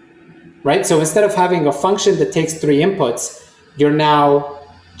 right? So instead of having a function that takes 3 inputs, you're now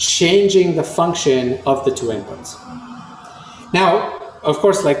changing the function of the 2 inputs. Now, of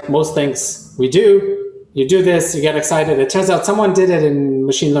course, like most things we do, you do this, you get excited. It turns out someone did it in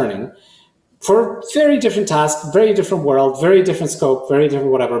machine learning for very different tasks, very different world, very different scope, very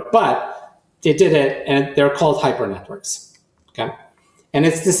different whatever, but they did it and they're called hypernetworks, okay? And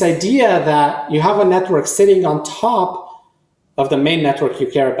it's this idea that you have a network sitting on top of the main network you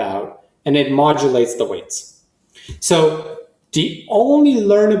care about, and it modulates the weights. So the only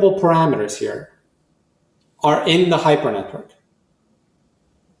learnable parameters here are in the hypernetwork.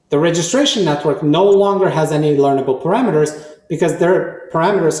 The registration network no longer has any learnable parameters because their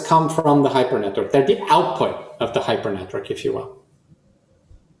parameters come from the hypernetwork. They're the output of the hypernetwork, if you will.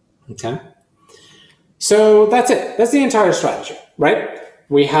 Okay? So that's it. That's the entire strategy, right?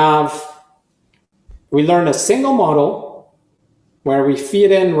 We learn a single model where we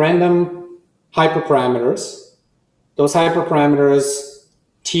feed in random hyperparameters. Those hyperparameters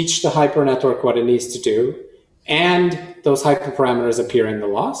teach the hypernetwork what it needs to do, and those hyperparameters appear in the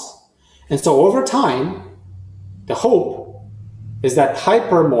loss. And so over time, the hope is that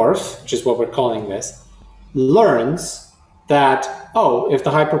hypermorph, which is what we're calling this, learns that, oh, if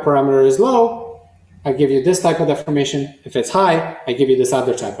the hyperparameter is low, I give you this type of deformation. If it's high, I give you this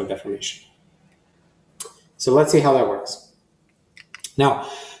other type of deformation. So let's see how that works. Now,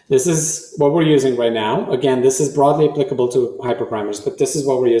 this is what we're using right now. Again, this is broadly applicable to hyperparameters, but this is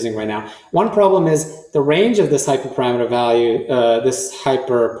what we're using right now. One problem is the range of this hyperparameter value, this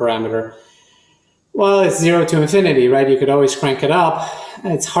hyperparameter, well, it's 0 to infinity, right? You could always crank it up.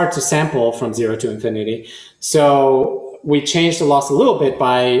 It's hard to sample from 0 to infinity. So we changed the loss a little bit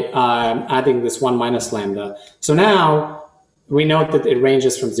by adding this 1 minus lambda. So now we know that it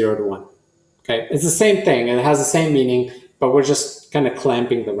ranges from 0 to 1. Okay, it's the same thing, and it has the same meaning, but we're just kind of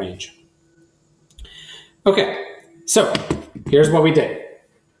clamping the range. Okay, so here's what we did.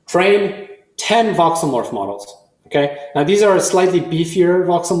 Train 10 voxelmorph models. Okay, now these are slightly beefier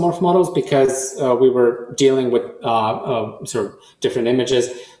voxelmorph models because we were dealing with sort of different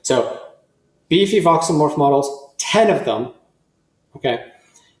images. So beefy voxelmorph models, 10 of them, okay,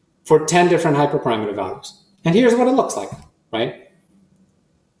 for 10 different hyperparameter values. And here's what it looks like, right?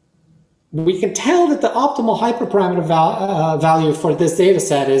 We can tell that the optimal hyperparameter value for this data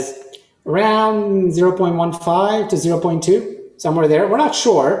set is around 0.15 to 0.2, somewhere there. We're not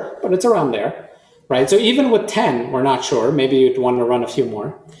sure, but it's around there, right? So even with 10, we're not sure. Maybe you'd want to run a few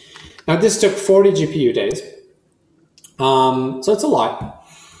more. Now, this took 40 GPU days, so it's a lot.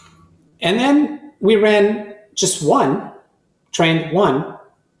 And then we ran just trained one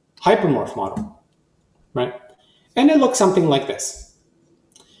hypermorph model, right? And it looks something like this.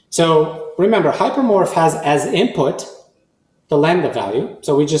 So remember, hypermorph has as input the lambda value.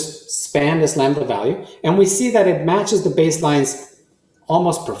 So we just span this lambda value, and we see that it matches the baselines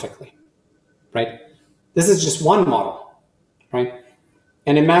almost perfectly, right? This is just one model, right?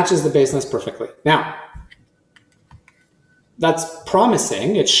 And it matches the baselines perfectly. Now, that's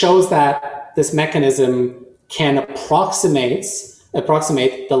promising. It shows that this mechanism can approximate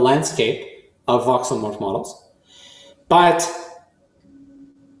the landscape of voxelmorph models. But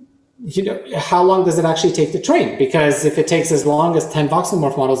you know, how long does it actually take to train? Because if it takes as long as 10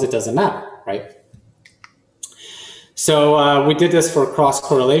 voxelmorph models, it doesn't matter, right? So we did this for cross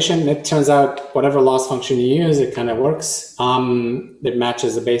correlation. It turns out whatever loss function you use, it kind of works. It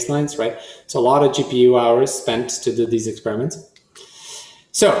matches the baselines, right? So a lot of GPU hours spent to do these experiments.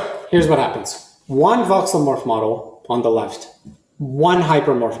 So here's what happens. One voxelmorph model on the left, one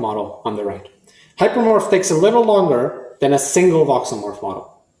hypermorph model on the right. Hypermorph takes a little longer than a single voxelmorph model.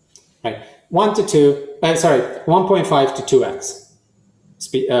 Right, 1.5 to 2x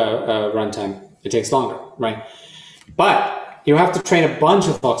runtime. It takes longer, right? But you have to train a bunch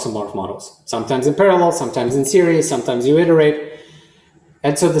of voxelmorph models, sometimes in parallel, sometimes in series, sometimes you iterate.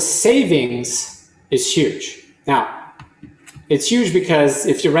 And so the savings is huge. Now, it's huge because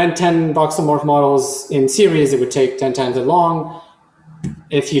if you ran 10 voxelmorph models in series, it would take 10 times as long.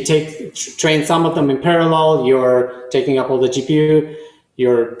 If you train some of them in parallel, you're taking up all the GPU.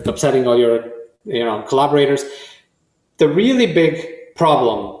 You're upsetting all your collaborators. The really big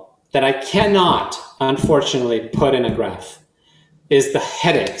problem that I cannot, unfortunately, put in a graph is the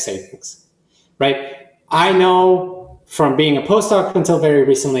headache savings, right? I know from being a postdoc until very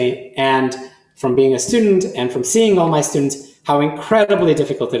recently, and from being a student, and from seeing all my students, how incredibly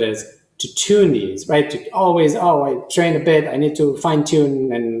difficult it is to tune these, right? To always, I trained a bit, I need to fine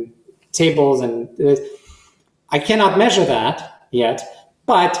tune and tables, and I cannot measure that yet.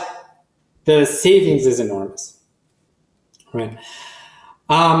 But the savings is enormous. right?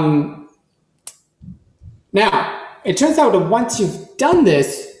 Now, it turns out that once you've done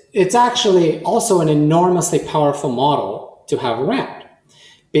this, it's actually also an enormously powerful model to have around.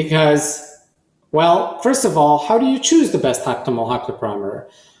 Because, well, first of all, how do you choose the best optimal hyperparameter?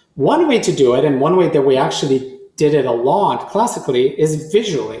 One way to do it, and one way that we actually did it a lot classically, is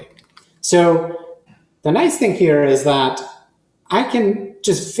visually. So the nice thing here is that I can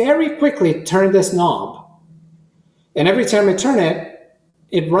just very quickly turn this knob. And every time I turn it,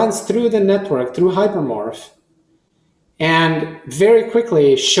 it runs through the network, through Hypermorph, and very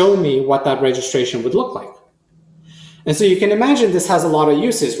quickly show me what that registration would look like. And so you can imagine this has a lot of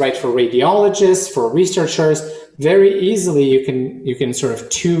uses, right? For radiologists, for researchers, very easily you can sort of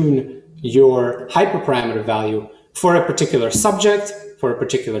tune your hyperparameter value for a particular subject, for a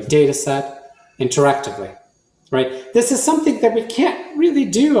particular data set, interactively, right? This is something that we can't really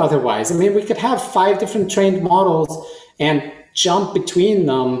do otherwise. I mean, we could have 5 different trained models and jump between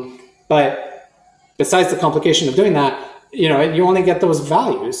them, but besides the complication of doing that, you know, you only get those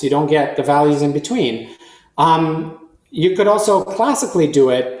values. You don't get the values in between. You could also classically do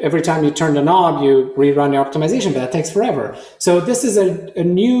it. Every time you turn the knob, you rerun your optimization, but that takes forever. So this is a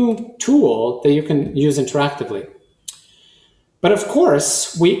new tool that you can use interactively. But of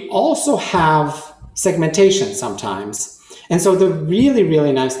course, we also have segmentation sometimes. And so the really,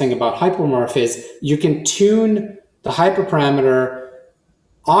 really nice thing about Hypermorph is you can tune the hyperparameter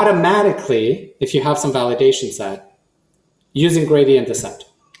automatically if you have some validation set using gradient descent.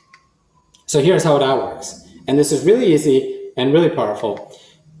 So here's how that works. And this is really easy and really powerful.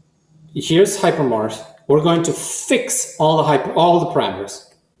 Here's Hypermorph. We're going to fix all the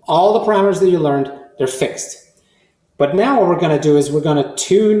parameters. All the parameters that you learned, they're fixed. But now what we're going to do is we're going to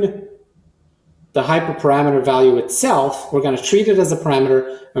tune the hyperparameter value itself. We're going to treat it as a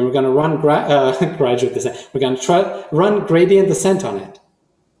parameter, and we're going to run graduate descent. We're going to run gradient descent on it.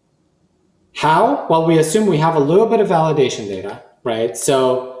 How? Well, we assume we have a little bit of validation data, right?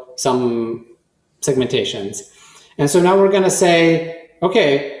 So some segmentations. And so now we're going to say,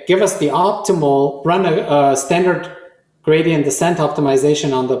 okay, give us the optimal, run a standard gradient descent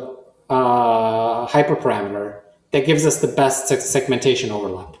optimization on the hyperparameter that gives us the best segmentation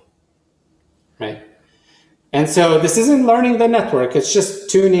overlap, right? And so this isn't learning the network, it's just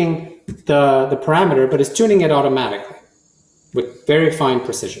tuning the parameter, but it's tuning it automatically with very fine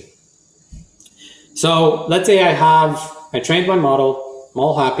precision. So let's say I trained my model, I'm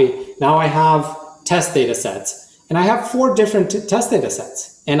all happy. Now I have test data sets, and I have 4 different test data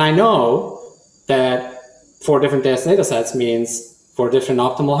sets. And I know that 4 different test data sets means 4 different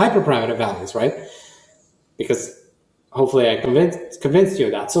optimal hyperparameter values, right? Because hopefully I convinced you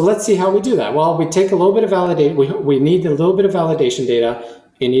of that. So let's see how we do that. Well, we take a little bit of we need a little bit of validation data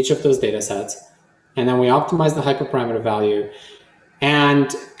in each of those data sets, and then we optimize the hyperparameter value.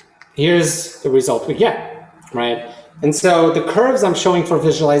 And here's the result we get, right? And so the curves I'm showing for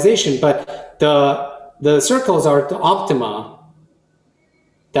visualization, but the circles are the optima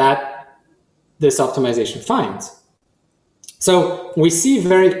that this optimization finds. So we see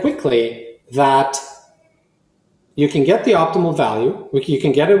very quickly that you can get the optimal value, you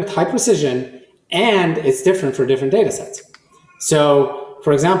can get it with high precision, and it's different for different data sets. So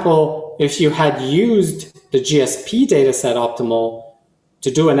for example, if you had used the GSP data set optimal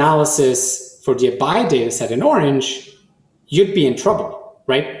to do analysis for the Abide data set in orange, you'd be in trouble,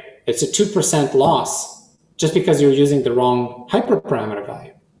 right? It's a 2% loss just because you're using the wrong hyperparameter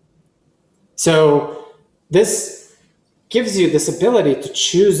value. So this gives you this ability to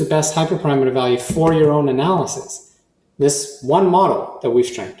choose the best hyperparameter value for your own analysis. This one model that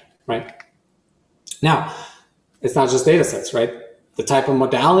we've trained, right? Now, it's not just data sets, right? The type of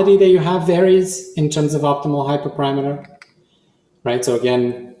modality that you have varies in terms of optimal hyperparameter, right? So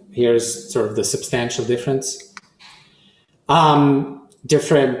again, here's sort of the substantial difference.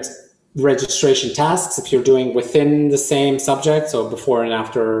 Different registration tasks, if you're doing within the same subject, so before and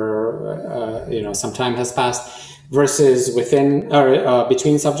after, some time has passed, versus within or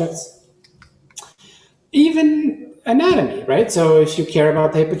between subjects. Even anatomy, right? So if you care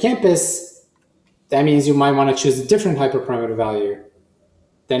about the hippocampus, that means you might want to choose a different hyperparameter value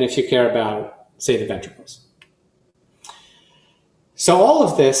than if you care about, say, the ventricles. So all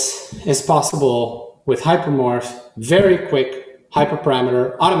of this is possible with Hypermorph, very quick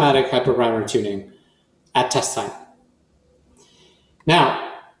automatic hyperparameter tuning at test time. Now,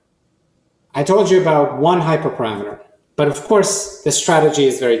 I told you about one hyperparameter, but of course, the strategy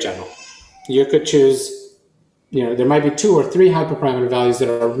is very general. You could choose, there might be 2 or 3 hyperparameter values that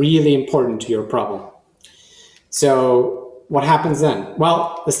are really important to your problem. So what happens then?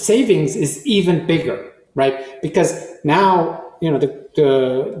 Well, the savings is even bigger right? Because now,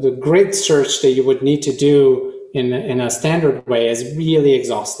 the grid search that you would need to do in a standard way is really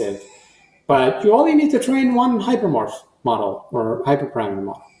exhaustive. But you only need to train one hypermorph model or hyperparameter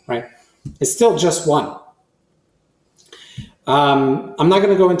model, right? It's still just one. I'm not going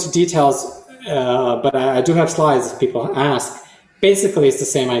to go into details, but I do have slides if people ask. Basically, it's the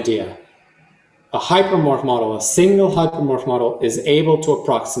same idea. A hypermorph model, a single hypermorph model, is able to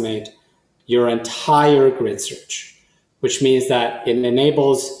approximate your entire grid search, which means that it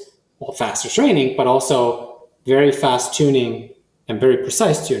enables, well, faster training, but also very fast tuning and very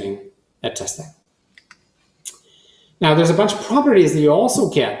precise tuning at testing. Now, there's a bunch of properties that you also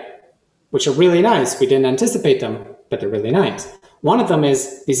get, which are really nice. We didn't anticipate them, but they're really nice. One of them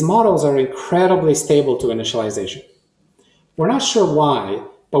is these models are incredibly stable to initialization. We're not sure why,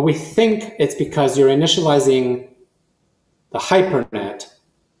 but we think it's because you're initializing the hypernet,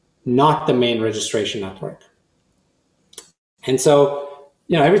 not the main registration network. And so,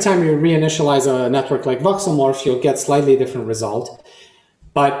 every time you reinitialize a network like voxelmorph, you'll get slightly different result.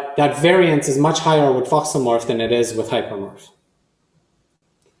 But that variance is much higher with voxelmorph than it is with hypermorph.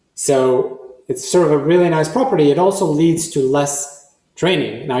 So it's sort of a really nice property. It also leads to less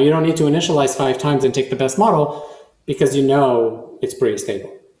training. Now, you don't need to initialize 5 times and take the best model because it's pretty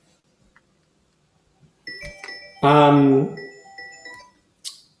stable. The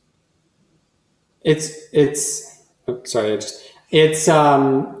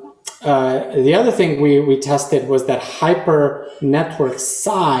other thing we tested was that hyper network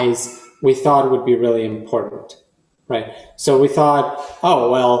size we thought would be really important, right? So we thought,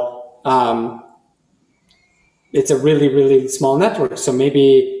 it's a really, really small network. So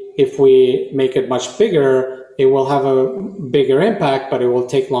maybe if we make it much bigger, it will have a bigger impact, but it will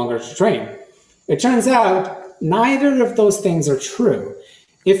take longer to train. It turns out neither of those things are true.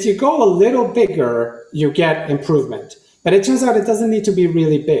 If you go a little bigger, you get improvement. But it turns out it doesn't need to be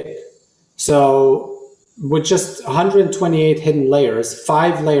really big. So with just 128 hidden layers,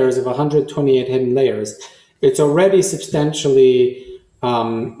 5 layers of 128 hidden layers, it's already substantially, it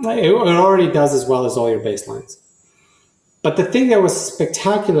already does as well as all your baselines. But the thing that was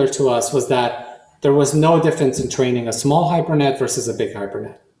spectacular to us was that there was no difference in training a small hypernet versus a big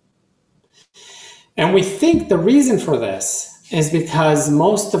hypernet. And we think the reason for this is because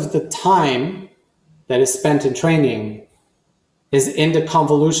most of the time that is spent in training is in the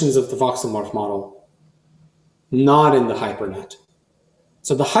convolutions of the voxelmorph model, not in the hypernet.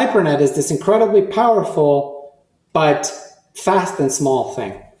 So the hypernet is this incredibly powerful but fast and small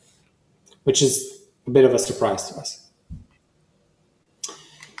thing, which is a bit of a surprise to us.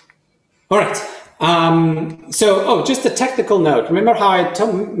 All right. Just a technical note. Remember how I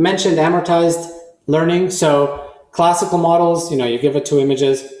mentioned amortized learning? So classical models, you give it 2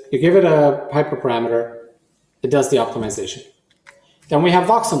 images, you give it a hyperparameter, it does the optimization. Then we have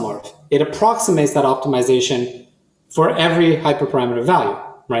voxelmorph. It approximates that optimization for every hyperparameter value,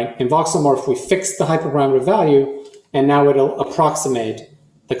 right? In voxelmorph, we fix the hyperparameter value, and now it'll approximate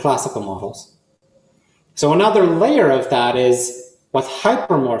the classical models. So another layer of that is what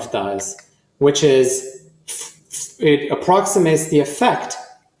hypermorph does, which is it approximates the effect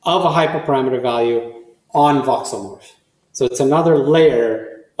of a hyperparameter value on voxelmorph. So it's another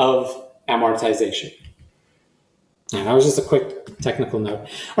layer of amortization. And that was just a quick technical note.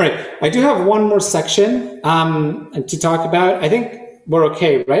 All right, I do have one more section to talk about. I think we're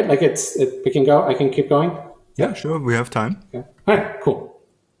okay, right? Like we can go. I can keep going. Yeah, sure. We have time. Yeah. All right, cool.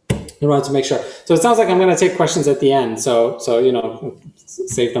 I wanted to make sure. So it sounds like I'm going to take questions at the end. So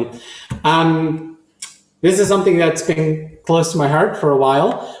save them. This is something that's been close to my heart for a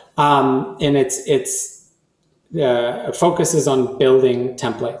while, and it focuses on building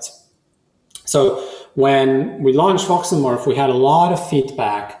templates. So when we launched voxelmorph, we had a lot of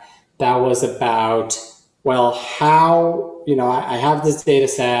feedback that was about, well, how, I have this data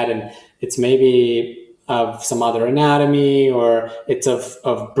set and it's maybe of some other anatomy, or it's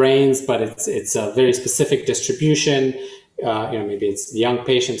of brains, but it's a very specific distribution. Maybe it's young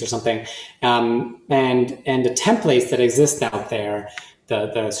patients or something. And the templates that exist out there,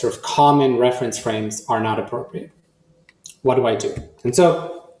 the sort of common reference frames are not appropriate. What do I do? And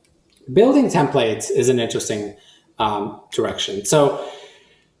so building templates is an interesting direction. So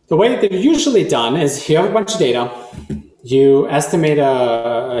the way they're usually done is you have a bunch of data, you estimate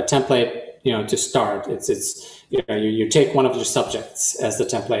a template, to start. You take one of your subjects as the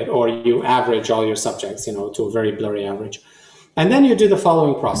template, or you average all your subjects, to a very blurry average. And then you do the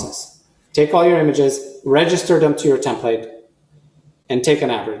following process. Take all your images, register them to your template, and take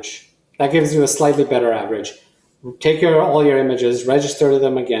an average. That gives you a slightly better average. Take all your images, register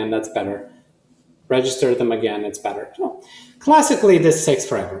them again, that's better. register them again, it's better. So classically, this takes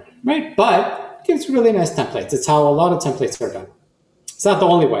forever, right? But it gives really nice templates. It's how a lot of templates are done. It's not the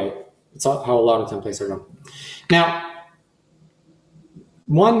only way. It's how a lot of templates are done. Now,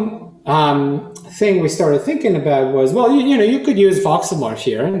 one thing we started thinking about was, well, you could use voxelmorph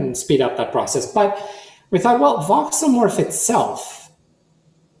here and speed up that process. But we thought, well, voxelmorph itself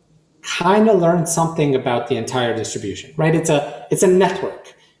kind of learned something about the entire distribution, right? It's a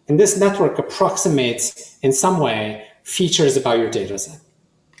network, and this network approximates in some way features about your data set.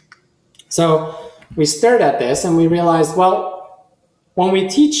 So we stared at this and we realized, well, when we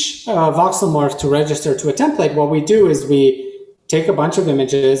teach voxelmorph to register to a template, what we do is we take a bunch of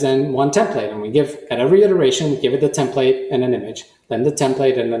images and one template, and we give, at every iteration, we give it the template and an image, then the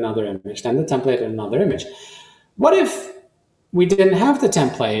template and another image, then the template and another image. What if we didn't have the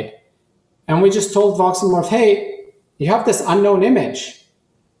template and we just told voxelmorph, hey, you have this unknown image.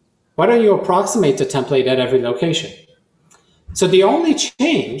 Why don't you approximate the template at every location? So the only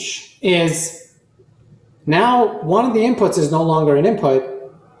change is now one of the inputs is no longer an input.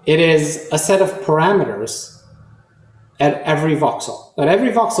 It is a set of parameters at every voxel. At every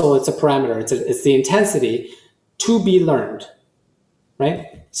voxel, it's a parameter. It's the intensity to be learned,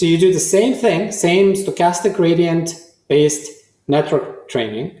 right? So you do the same thing, same stochastic gradient-based network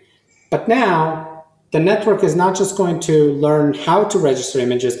training, but now the network is not just going to learn how to register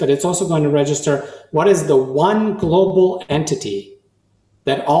images, but it's also going to register what is the one global entity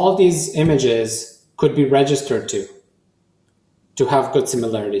that all these images could be registered to have good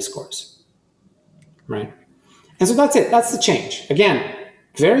similarity scores, right? And so that's it. That's the change. Again,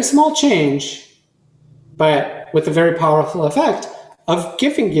 very small change, but with a very powerful effect of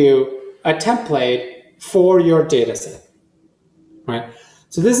giving you a template for your data set, right?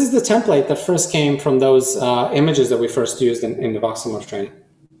 So this is the template that first came from those images that we first used in the voxelmorph training.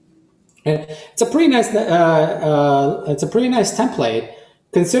 And it's a pretty nice template,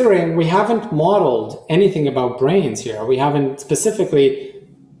 considering we haven't modeled anything about brains here. We haven't specifically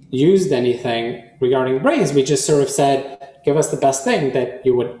used anything regarding brains. We just sort of said, give us the best thing that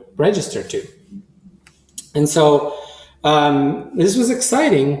you would register to. And so this was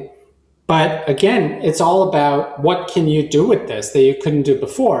exciting, but again, it's all about what can you do with this that you couldn't do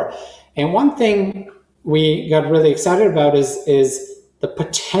before. And one thing we got really excited about is the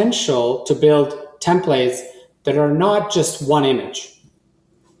potential to build templates that are not just one image.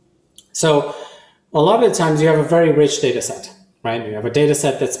 So a lot of the times you have a very rich data set, right? You have a data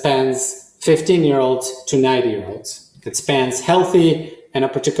set that spans 15-year-olds to 90-year-olds. It spans healthy and a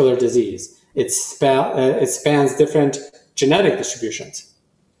particular disease. It spans different genetic distributions.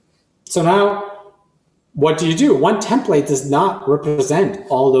 So now, what do? One template does not represent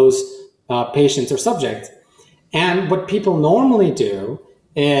all those patients or subjects. And what people normally do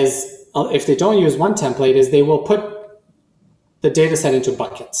is, if they don't use one template, is they will put the data set into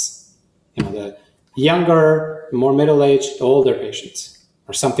buckets. You know, the younger, more middle-aged, older patients,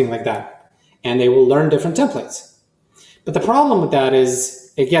 or something like that. And they will learn different templates. But the problem with that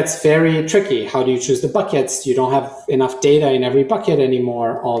is it gets very tricky. How do you choose the buckets? You don't have enough data in every bucket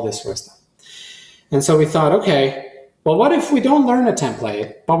anymore, all this sort of stuff. And so we thought, okay, well, what if we don't learn a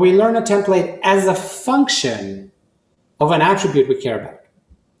template, but we learn a template as a function of an attribute we care about?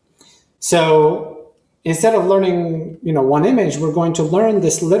 So instead of learning, one image, we're going to learn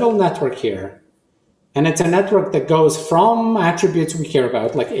this little network here. And it's a network that goes from attributes we care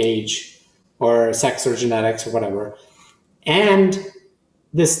about, like age or sex or genetics or whatever. And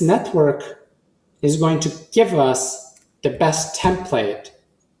this network is going to give us the best template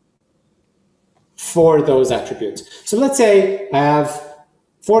for those attributes. So let's say I have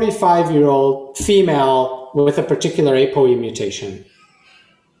 45-year-old female with a particular ApoE mutation.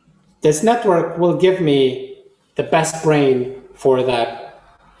 This network will give me the best brain for that,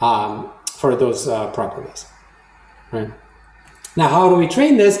 for those properties, right? Now, how do we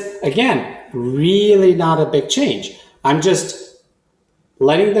train this? Again, really not a big change. I'm just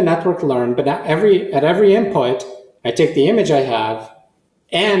letting the network learn, but at every input, I take the image I have,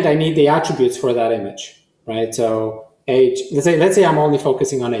 and I need the attributes for that image, right? So age, let's say I'm only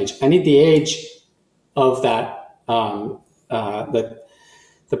focusing on age. I need the age of that, that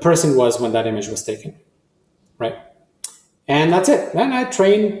the person was when that image was taken, right? And that's it. Then I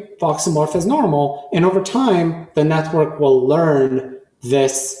train voxelmorph as normal, and over time, the network will learn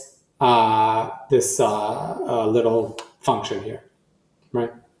this, little function here,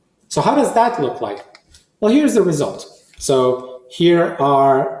 right? So how does that look like? Well, here's the result. So here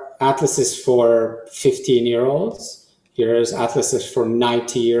are atlases for 15-year-olds. Here's atlases for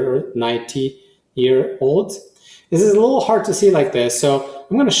 90-year-olds. This is a little hard to see like this, so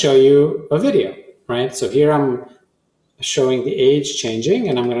I'm going to show you a video, right? So here I'm showing the age changing,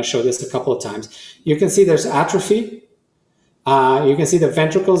 and I'm going to show this a couple of times. You can see there's atrophy. You can see the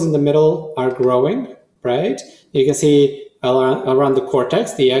ventricles in the middle are growing, right? You can see around the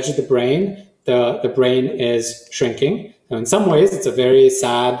cortex, the edge of the brain, the brain is shrinking. So in some ways, it's a very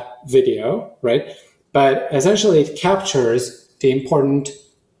sad video, right? But essentially, it captures the important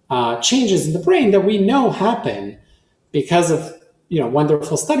changes in the brain that we know happen because of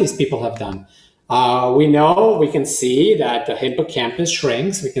wonderful studies people have done. We can see that the hippocampus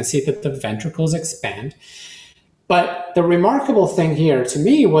shrinks. We can see that the ventricles expand. But the remarkable thing here to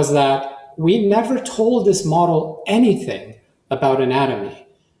me was that we never told this model anything about anatomy.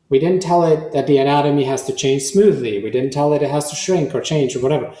 We didn't tell it that the anatomy has to change smoothly. We didn't tell it has to shrink or change or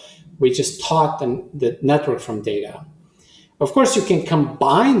whatever. We just taught the network from data. Of course, you can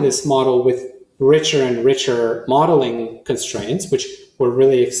combine this model with richer and richer modeling constraints, which we're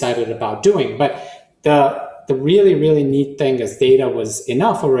really excited about doing. But the really, really neat thing is data was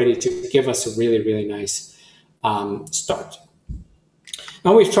enough already to give us a really, really nice start.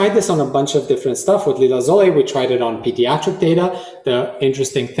 Now, we've tried this on a bunch of different stuff with Lila-Zole. We tried it on pediatric data. The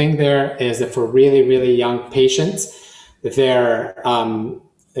interesting thing there is that for really, really young patients, their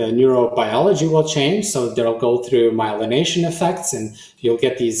neurobiology will change. So they'll go through myelination effects, and you'll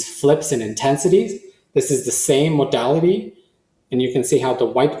get these flips in intensities. This is the same modality. And you can see how the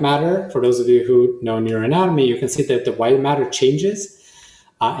white matter, for those of you who know neuroanatomy, you can see that the white matter changes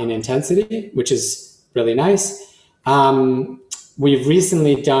in intensity, which is really nice. We've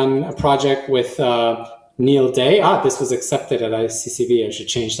recently done a project with Neil Day. This was accepted at ICCV. I should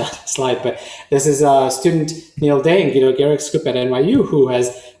change that slide. But this is student Neil Day and Guido Gehrig's group at NYU who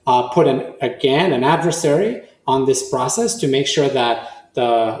has put an adversary on this process to make sure that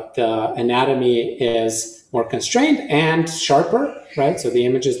the anatomy is more constrained and sharper, right? So the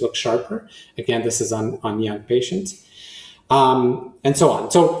images look sharper. Again, this is on young patients. And so on.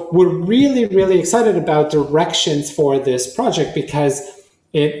 So we're really, really excited about directions for this project because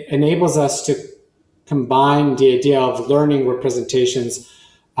it enables us to combine the idea of learning representations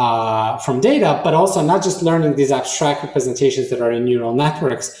from data, but also not just learning these abstract representations that are in neural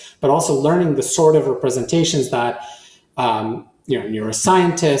networks, but also learning the sort of representations that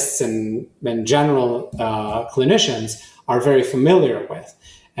neuroscientists and general clinicians are very familiar with.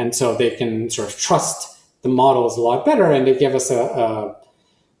 And so they can sort of trust the models a lot better, and they give us a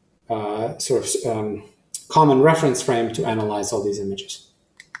common reference frame to analyze all these images.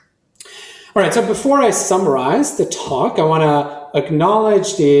 All right, so before I summarize the talk, I want to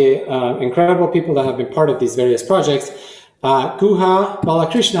acknowledge the incredible people that have been part of these various projects. Guha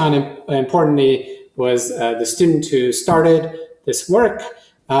Balakrishnan, importantly, was the student who started this work.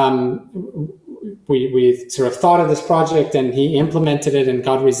 We sort of thought of this project, and he implemented it and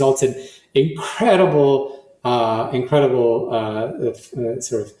got results in incredible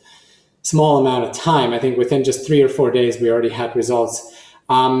sort of small amount of time. I think within just 3 or 4 days, we already had results.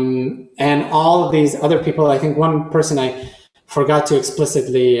 And all of these other people, I think one person I forgot to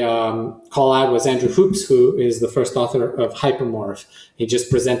explicitly call out was Andrew Hoops, who is the first author of Hypermorph. He just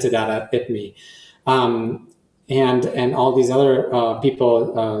presented that at ITME. And all these other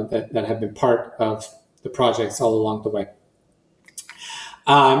people that have been part of the projects all along the way.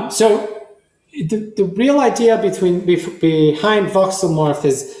 So the real idea behind voxelmorph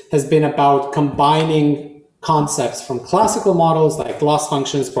has been about combining concepts from classical models like loss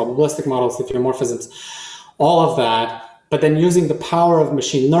functions, probabilistic models, diffeomorphisms, all of that, but then using the power of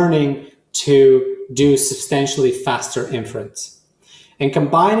machine learning to do substantially faster inference. And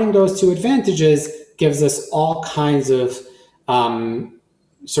combining those two advantages gives us all kinds of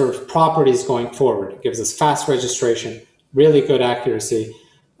sort of properties going forward. It gives us fast registration, really good accuracy,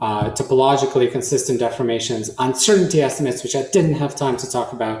 topologically consistent deformations, uncertainty estimates, which I didn't have time to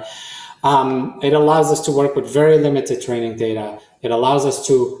talk about. It allows us to work with very limited training data. It allows us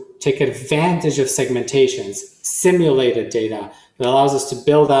to take advantage of segmentations, simulated data. It allows us to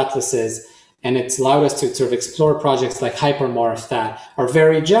build atlases, and it's allowed us to sort of explore projects like Hypermorph that are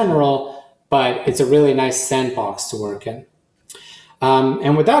very general, but it's a really nice sandbox to work in.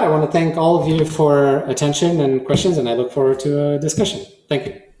 And with that, I want to thank all of you for attention and questions, and I look forward to a discussion. Thank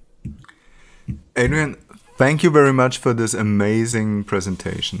you. Adrian, thank you very much for this amazing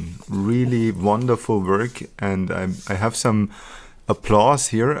presentation. Really wonderful work, and I have some applause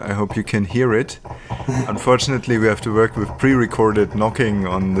here. I hope you can hear it. Unfortunately, we have to work with pre-recorded knocking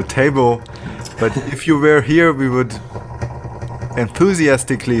on the table, but if you were here, we would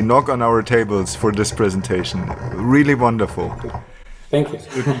enthusiastically knock on our tables for this presentation. Really wonderful. Thank you.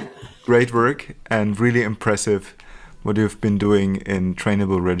 Great work, and really impressive what you've been doing in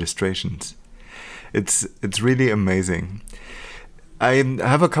trainable registrations. It's really amazing. I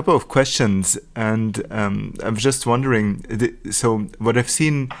have a couple of questions, and I'm just wondering. So what I've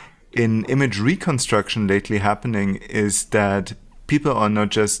seen in image reconstruction lately happening is that people are not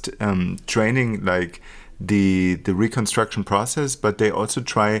just training like the reconstruction process, but they also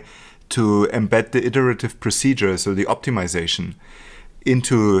try to embed the iterative procedure, so the optimization,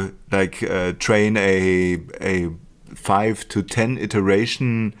 into like train a 5 to 10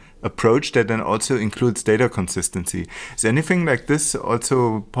 iteration approach that then also includes data consistency. Is anything like this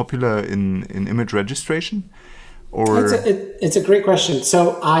also popular in image registration? Or it's a great question.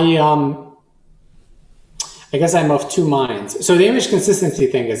 So I guess I'm of two minds. So the image consistency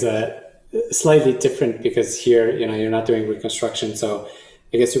thing is a slightly different, because here, you're not doing reconstruction. So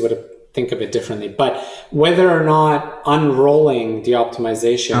I guess you would think of it differently. But whether or not unrolling the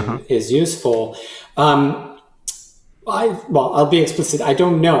optimization is useful, I'll be explicit. I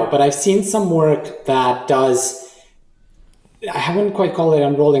don't know, but I've seen some work that does, I wouldn't quite call it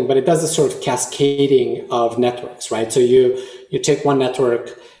unrolling, but it does a sort of cascading of networks, right? So you take one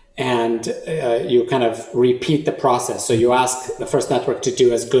network and you kind of repeat the process. So you ask the first network to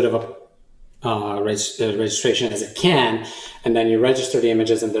do as good of a registration as it can, and then you register the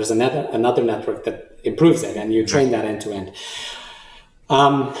images, and there's another network that improves it, and you train that end to end.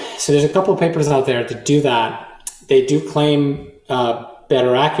 So there's a couple of papers out there to do that. They do claim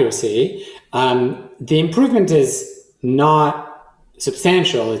better accuracy. The improvement is not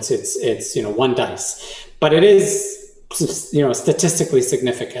substantial. It's one dice, but it is statistically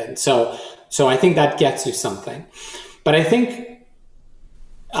significant. So I think that gets you something. But I think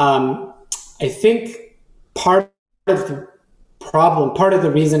part of the problem, part of the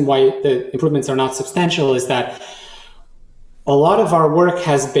reason why the improvements are not substantial, is that a lot of our work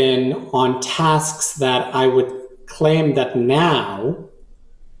has been on tasks that I would claim that now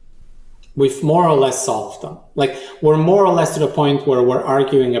we've more or less solved them. Like, we're more or less to the point where we're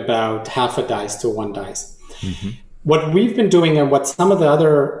arguing about half a dice to one dice. Mm-hmm. What we've been doing, and what some of the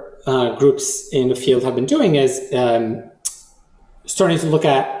other groups in the field have been doing, is starting to look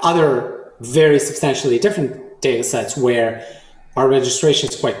at other very substantially different data sets where our registration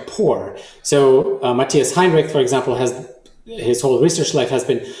is quite poor. So Matthias Heinrich, for example, his whole research life has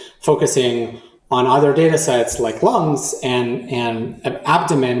been focusing on other data sets like lungs and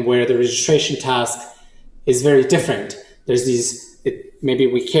abdomen, where the registration task is very different. There's maybe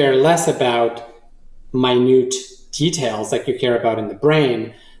we care less about minute details like you care about in the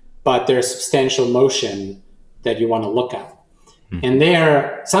brain, but there's substantial motion that you want to look at. Mm-hmm.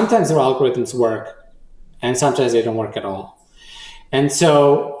 And sometimes their algorithms work, and sometimes they don't work at all. And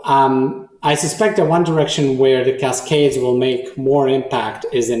so I suspect that one direction where the cascades will make more impact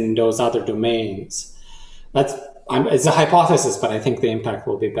is in those other domains. It's a hypothesis, but I think the impact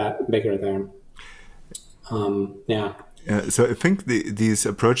will be bigger there. So I think these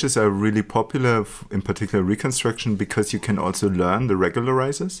approaches are really popular, in particular reconstruction, because you can also learn the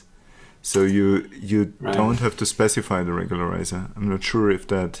regularizers. So you right. don't have to specify the regularizer. I'm not sure if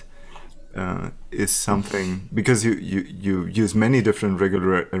that is something, because you use many different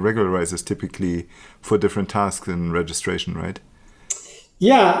regularizers typically for different tasks in registration, right?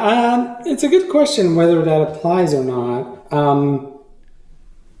 Yeah, it's a good question whether that applies or not.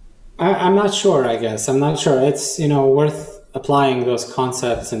 I'm not sure, I guess. I'm not sure. It's worth applying those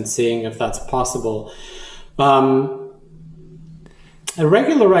concepts and seeing if that's possible. A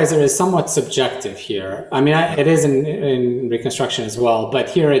regularizer is somewhat subjective here. I mean, it is in reconstruction as well, but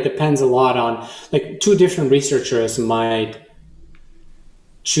here it depends a lot on, like, two different researchers might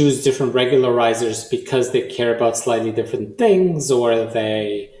choose different regularizers because they care about slightly different things, or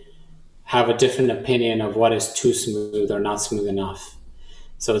they have a different opinion of what is too smooth or not smooth enough.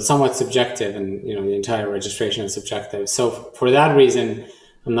 So it's somewhat subjective, and the entire registration is subjective. So for that reason,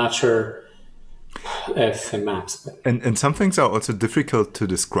 I'm not sure if it maps. And some things are also difficult to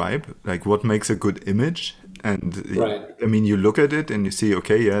describe, like what makes a good image. And right. I mean, you look at it and you see,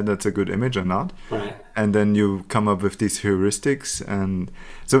 okay, yeah, that's a good image or not. Right. And then you come up with these heuristics. And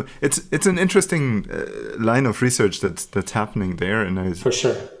so it's an interesting line of research that's happening there. And I for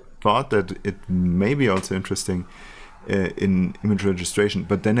sure thought that it may be also interesting in image registration.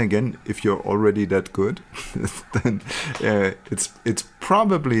 But then again, if you're already that good, then it's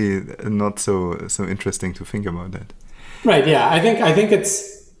probably not so interesting to think about that. Right. Yeah. I think I think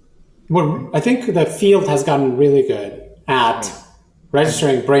the field has gotten really good at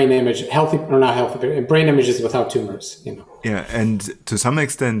registering brain image, healthy or not healthy, brain images without tumors. Yeah, and to some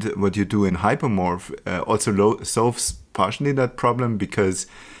extent, what you do in hypermorph also solves partially that problem, because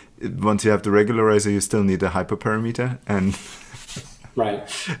once you have the regularizer, you still need a hyperparameter, and Right.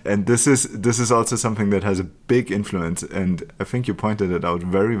 And this is also something that has a big influence, and I think you pointed it out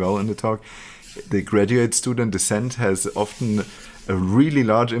very well in the talk. The graduate student descent has often a really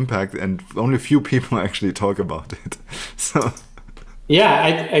large impact, and only few people actually talk about it. So yeah,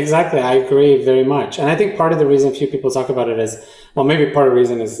 exactly. I agree very much. And I think part of the reason few people talk about it is, well, maybe part of the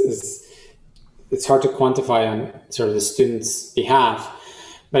reason is it's hard to quantify on sort of the student's behalf.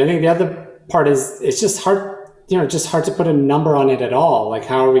 But I think the other part is it's just hard, just hard to put a number on it at all. Like,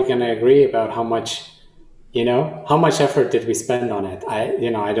 how are we going to agree about how much effort did we spend on it?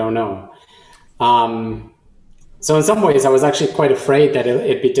 I don't know. So in some ways, I was actually quite afraid that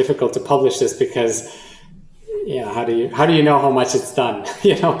it'd be difficult to publish this because, how do you know how much it's done?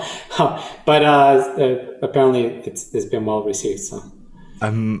 But apparently it's been well received. So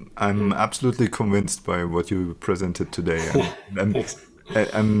I'm absolutely convinced by what you presented today. Thanks.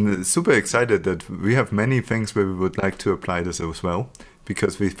 I'm super excited that we have many things where we would like to apply this as well,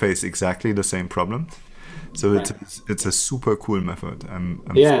 because we face exactly the same problem. So it's a super cool method. I'm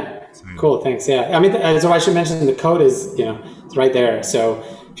cool. Thanks. Yeah, I mean, so I should mention the code is it's right there. So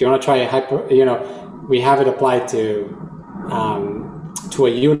if you want to try we have it applied to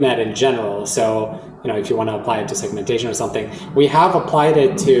a UNet in general. So if you want to apply it to segmentation or something, we have applied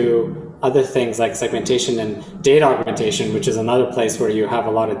it to other things like segmentation and data augmentation, which is another place where you have a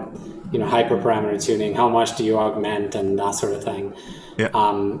lot of hyperparameter tuning. How much do you augment and that sort of thing. Yeah.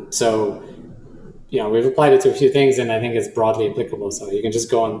 So we've applied it to a few things, and I think it's broadly applicable. So you can just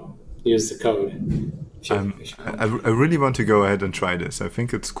go and use the code. I really want to go ahead and try this. I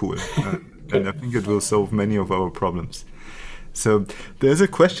think it's cool. And I think it will solve many of our problems. So there's a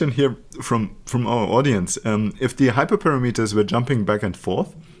question here from our audience. If the hyperparameters were jumping back and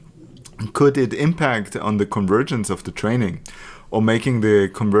forth, could it impact on the convergence of the training, or making the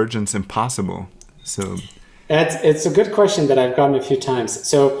convergence impossible? So it's a good question that I've gotten a few times.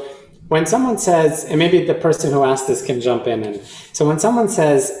 So when someone says, and maybe the person who asked this can jump in, and so when someone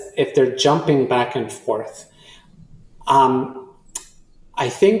says if they're jumping back and forth, I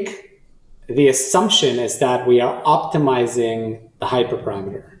think the assumption is that we are optimizing the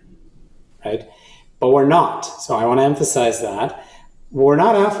hyperparameter, right? But we're not. So I want to emphasize that. We're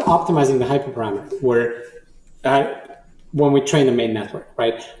not optimizing the hyperparameter. When we train the main network,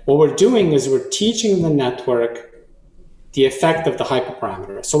 right? What we're doing is we're teaching the network the effect of the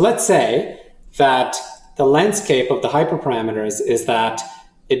hyperparameter. So let's say that the landscape of the hyperparameters is that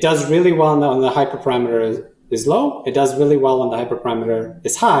it does really well when the hyperparameter is low, it does really well when the hyperparameter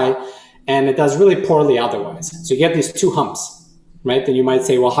is high, and it does really poorly otherwise. So you get these two humps, right? Then you might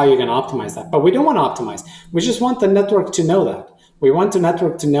say, well, how are you going to optimize that? But we don't want to optimize. We just want the network to know that. We want the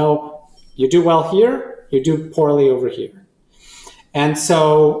network to know you do well here, you do poorly over here. And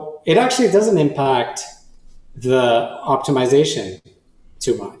so it actually doesn't impact the optimization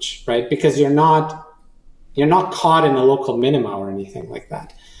too much, right? Because you're not caught in a local minima or anything like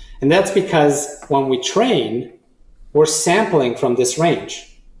that. And that's because when we train, we're sampling from this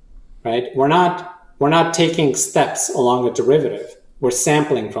range, right? We're not taking steps along a derivative. We're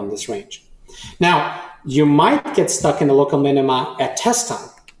sampling from this range. Now, you might get stuck in the local minima at test time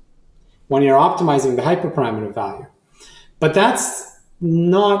when you're optimizing the hyperparameter value. But that's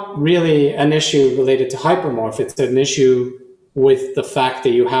not really an issue related to hypermorph. It's an issue with the fact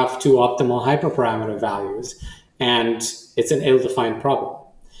that you have two optimal hyperparameter values, and it's an ill-defined problem,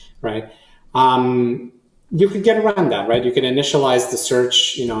 right? You could get around that, right? You can initialize the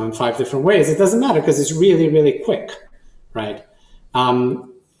search, in 5 different ways. It doesn't matter because it's really, really quick, right? I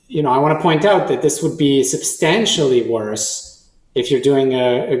want to point out that this would be substantially worse if you're doing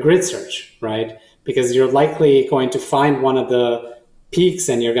a grid search, right? Because you're likely going to find one of the peaks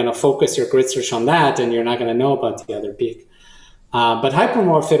and you're going to focus your grid search on that, and you're not going to know about the other peak. But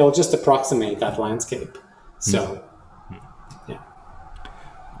hypermorph, it'll just approximate that landscape. So, yeah.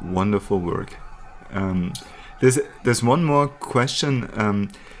 Wonderful work. There's one more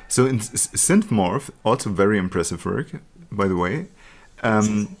question. So in synthmorph, also very impressive work, by the way.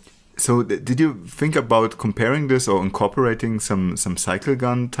 So did you think about comparing this or incorporating some cycle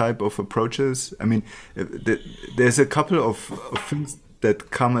gun type of approaches? I mean, there's a couple of things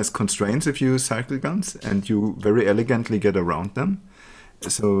that come as constraints if you use cycle guns, and you very elegantly get around them.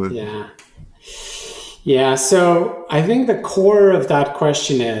 So yeah. So I think the core of that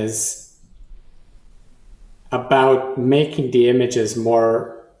question is about making the images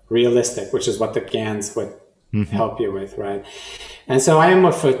more realistic, which is what the GANs would help you with, right? And so I am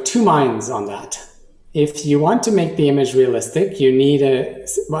of two minds on that. If you want to make the image realistic,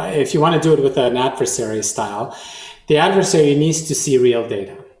 if you want to do it with an adversary style, the adversary needs to see real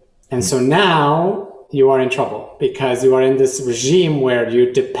data. And so now you are in trouble, because you are in this regime where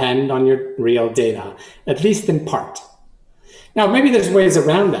you depend on your real data, at least in part. Now, maybe there's ways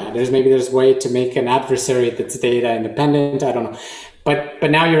around that. Maybe there's a way to make an adversary that's data independent. I don't know. But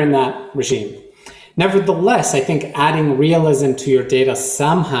now you're in that regime. Nevertheless, I think adding realism to your data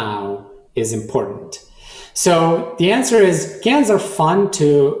somehow is important. So the answer is GANs are fun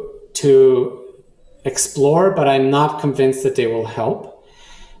to explore, but I'm not convinced that they will help.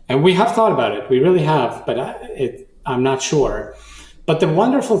 And we have thought about it. We really have, but I'm not sure. But the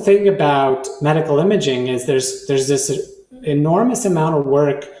wonderful thing about medical imaging is there's this enormous amount of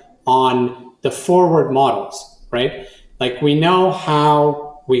work on the forward models, right? Like, we know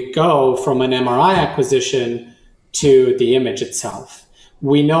how we go from an MRI acquisition to the image itself.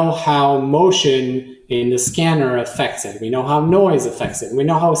 We know how motion in the scanner affects it. We know how noise affects it. We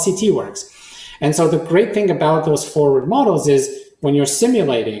know how CT works. And so the great thing about those forward models is when you're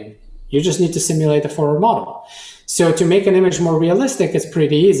simulating, you just need to simulate the forward model. So to make an image more realistic, it's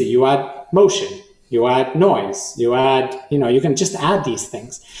pretty easy. You add motion, you add noise, you can just add these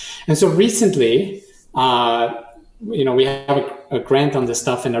things. And so recently, we have a grant on this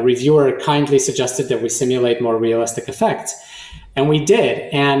stuff, and a reviewer kindly suggested that we simulate more realistic effects. And we did.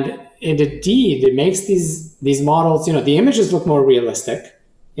 And indeed, it makes these models, the images look more realistic.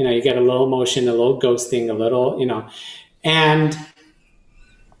 You get a little motion, a little ghosting, a little, and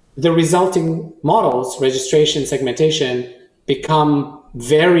the resulting models, registration, segmentation, become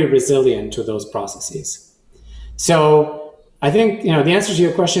very resilient to those processes. So I think, the answer to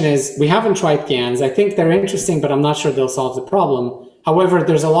your question is we haven't tried GANs. I think they're interesting, but I'm not sure they'll solve the problem. However,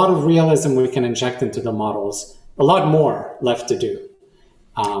 there's a lot of realism we can inject into the models, a lot more left to do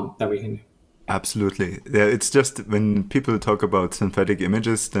that we can do. Absolutely. Yeah, it's just when people talk about synthetic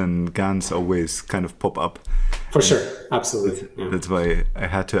images, then GANs always kind of pop up. For sure. Absolutely. That's why I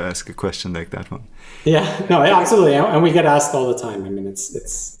had to ask a question like that one. Yeah, no, absolutely. And we get asked all the time. I mean,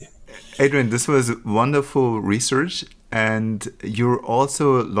 it's yeah. Adrian, this was wonderful research. And you're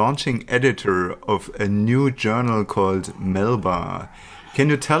also launching editor of a new journal called Melba. Can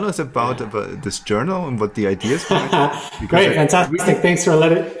you tell us about this journal and what the ideas behind it? Great, fantastic. Thanks for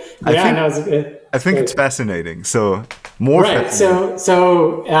letting. I think it's fascinating. So more. Right.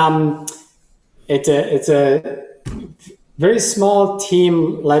 So it's a very small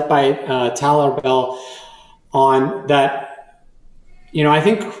team led by Tyler Bell on that. I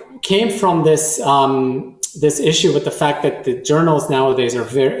think came from this this issue with the fact that the journals nowadays are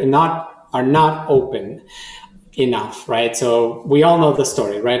not open enough, right? So we all know the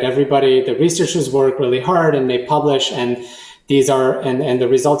story, right? The researchers work really hard and they publish, and these are, and the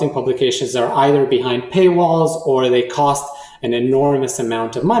resulting publications are either behind paywalls or they cost an enormous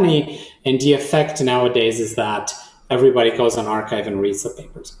amount of money. And the effect nowadays is that everybody goes on archive and reads the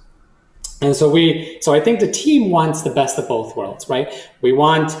papers. And so I think the team wants the best of both worlds, right? We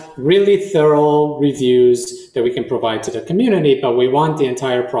want really thorough reviews that we can provide to the community, but we want the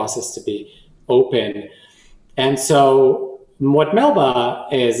entire process to be open. And so what Melba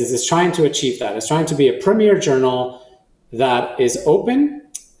is trying to achieve that. It's trying to be a premier journal that is open.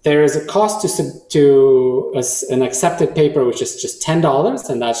 There is a cost to an accepted paper, which is just $10,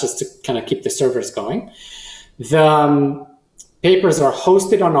 and that's just to kind of keep the servers going. The papers are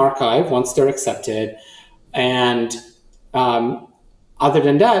hosted on archive once they're accepted. And other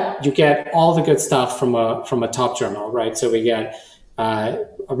than that, you get all the good stuff from a top journal, right? So we get a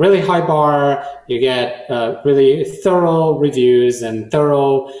really high bar, you get really thorough reviews and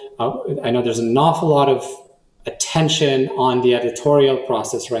I know there's an awful lot of attention on the editorial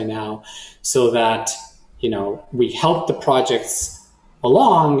process right now so that, we help the projects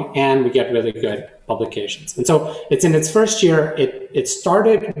along and we get really good publications. And so it's in its first year. It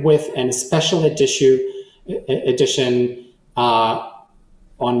started with a special edition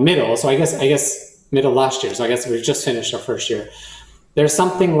on middle. So I guess middle last year. So I guess we just finished our first year. There's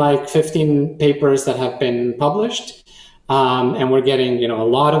something like 15 papers that have been published, and we're getting a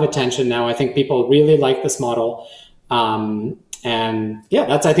lot of attention now. I think people really like this model, and yeah,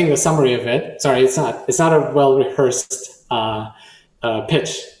 that's I think the summary of it. Sorry, it's not a well rehearsed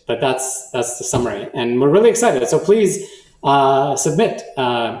pitch, but that's the summary, and we're really excited. So please submit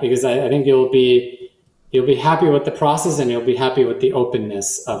because I think you'll be happy with the process and you'll be happy with the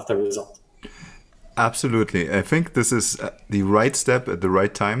openness of the result. Absolutely. I think this is the right step at the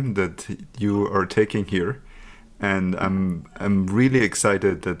right time that you are taking here. And I'm really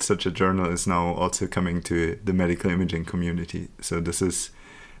excited that such a journal is now also coming to the medical imaging community. So this is,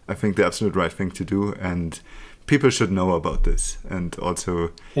 I think, the absolute right thing to do. And people should know about this, and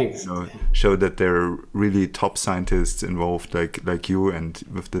also Thanks. show that there are really top scientists involved like you and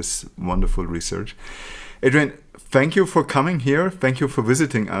with this wonderful research. Adrian, thank you for coming here. Thank you for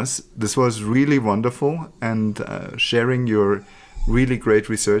visiting us. This was really wonderful, and sharing your really great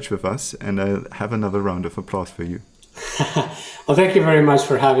research with us. And I'll have another round of applause for you. Well, thank you very much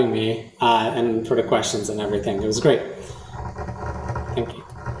for having me and for the questions and everything. It was great. Thank you.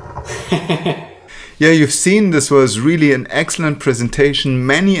 Yeah, you've seen this was really an excellent presentation,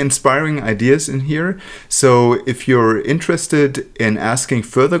 many inspiring ideas in here. So if you're interested in asking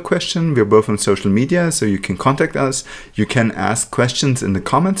further questions, we're both on social media, so you can contact us. You can ask questions in the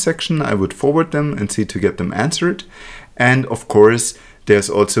comment section. I would forward them and see to get them answered. And of course, there's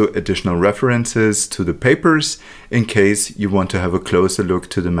also additional references to the papers in case you want to have a closer look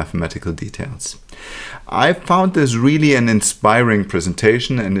to the mathematical details. I found this really an inspiring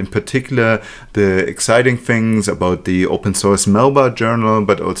presentation, and in particular the exciting things about the open source Melba journal,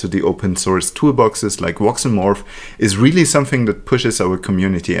 but also the open source toolboxes like Voxelmorph is really something that pushes our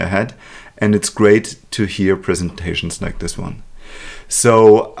community ahead, and it's great to hear presentations like this one.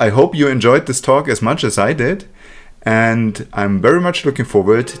 So I hope you enjoyed this talk as much as I did, and I'm very much looking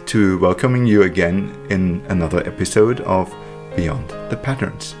forward to welcoming you again in another episode of Beyond the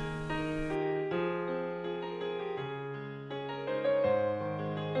Patterns.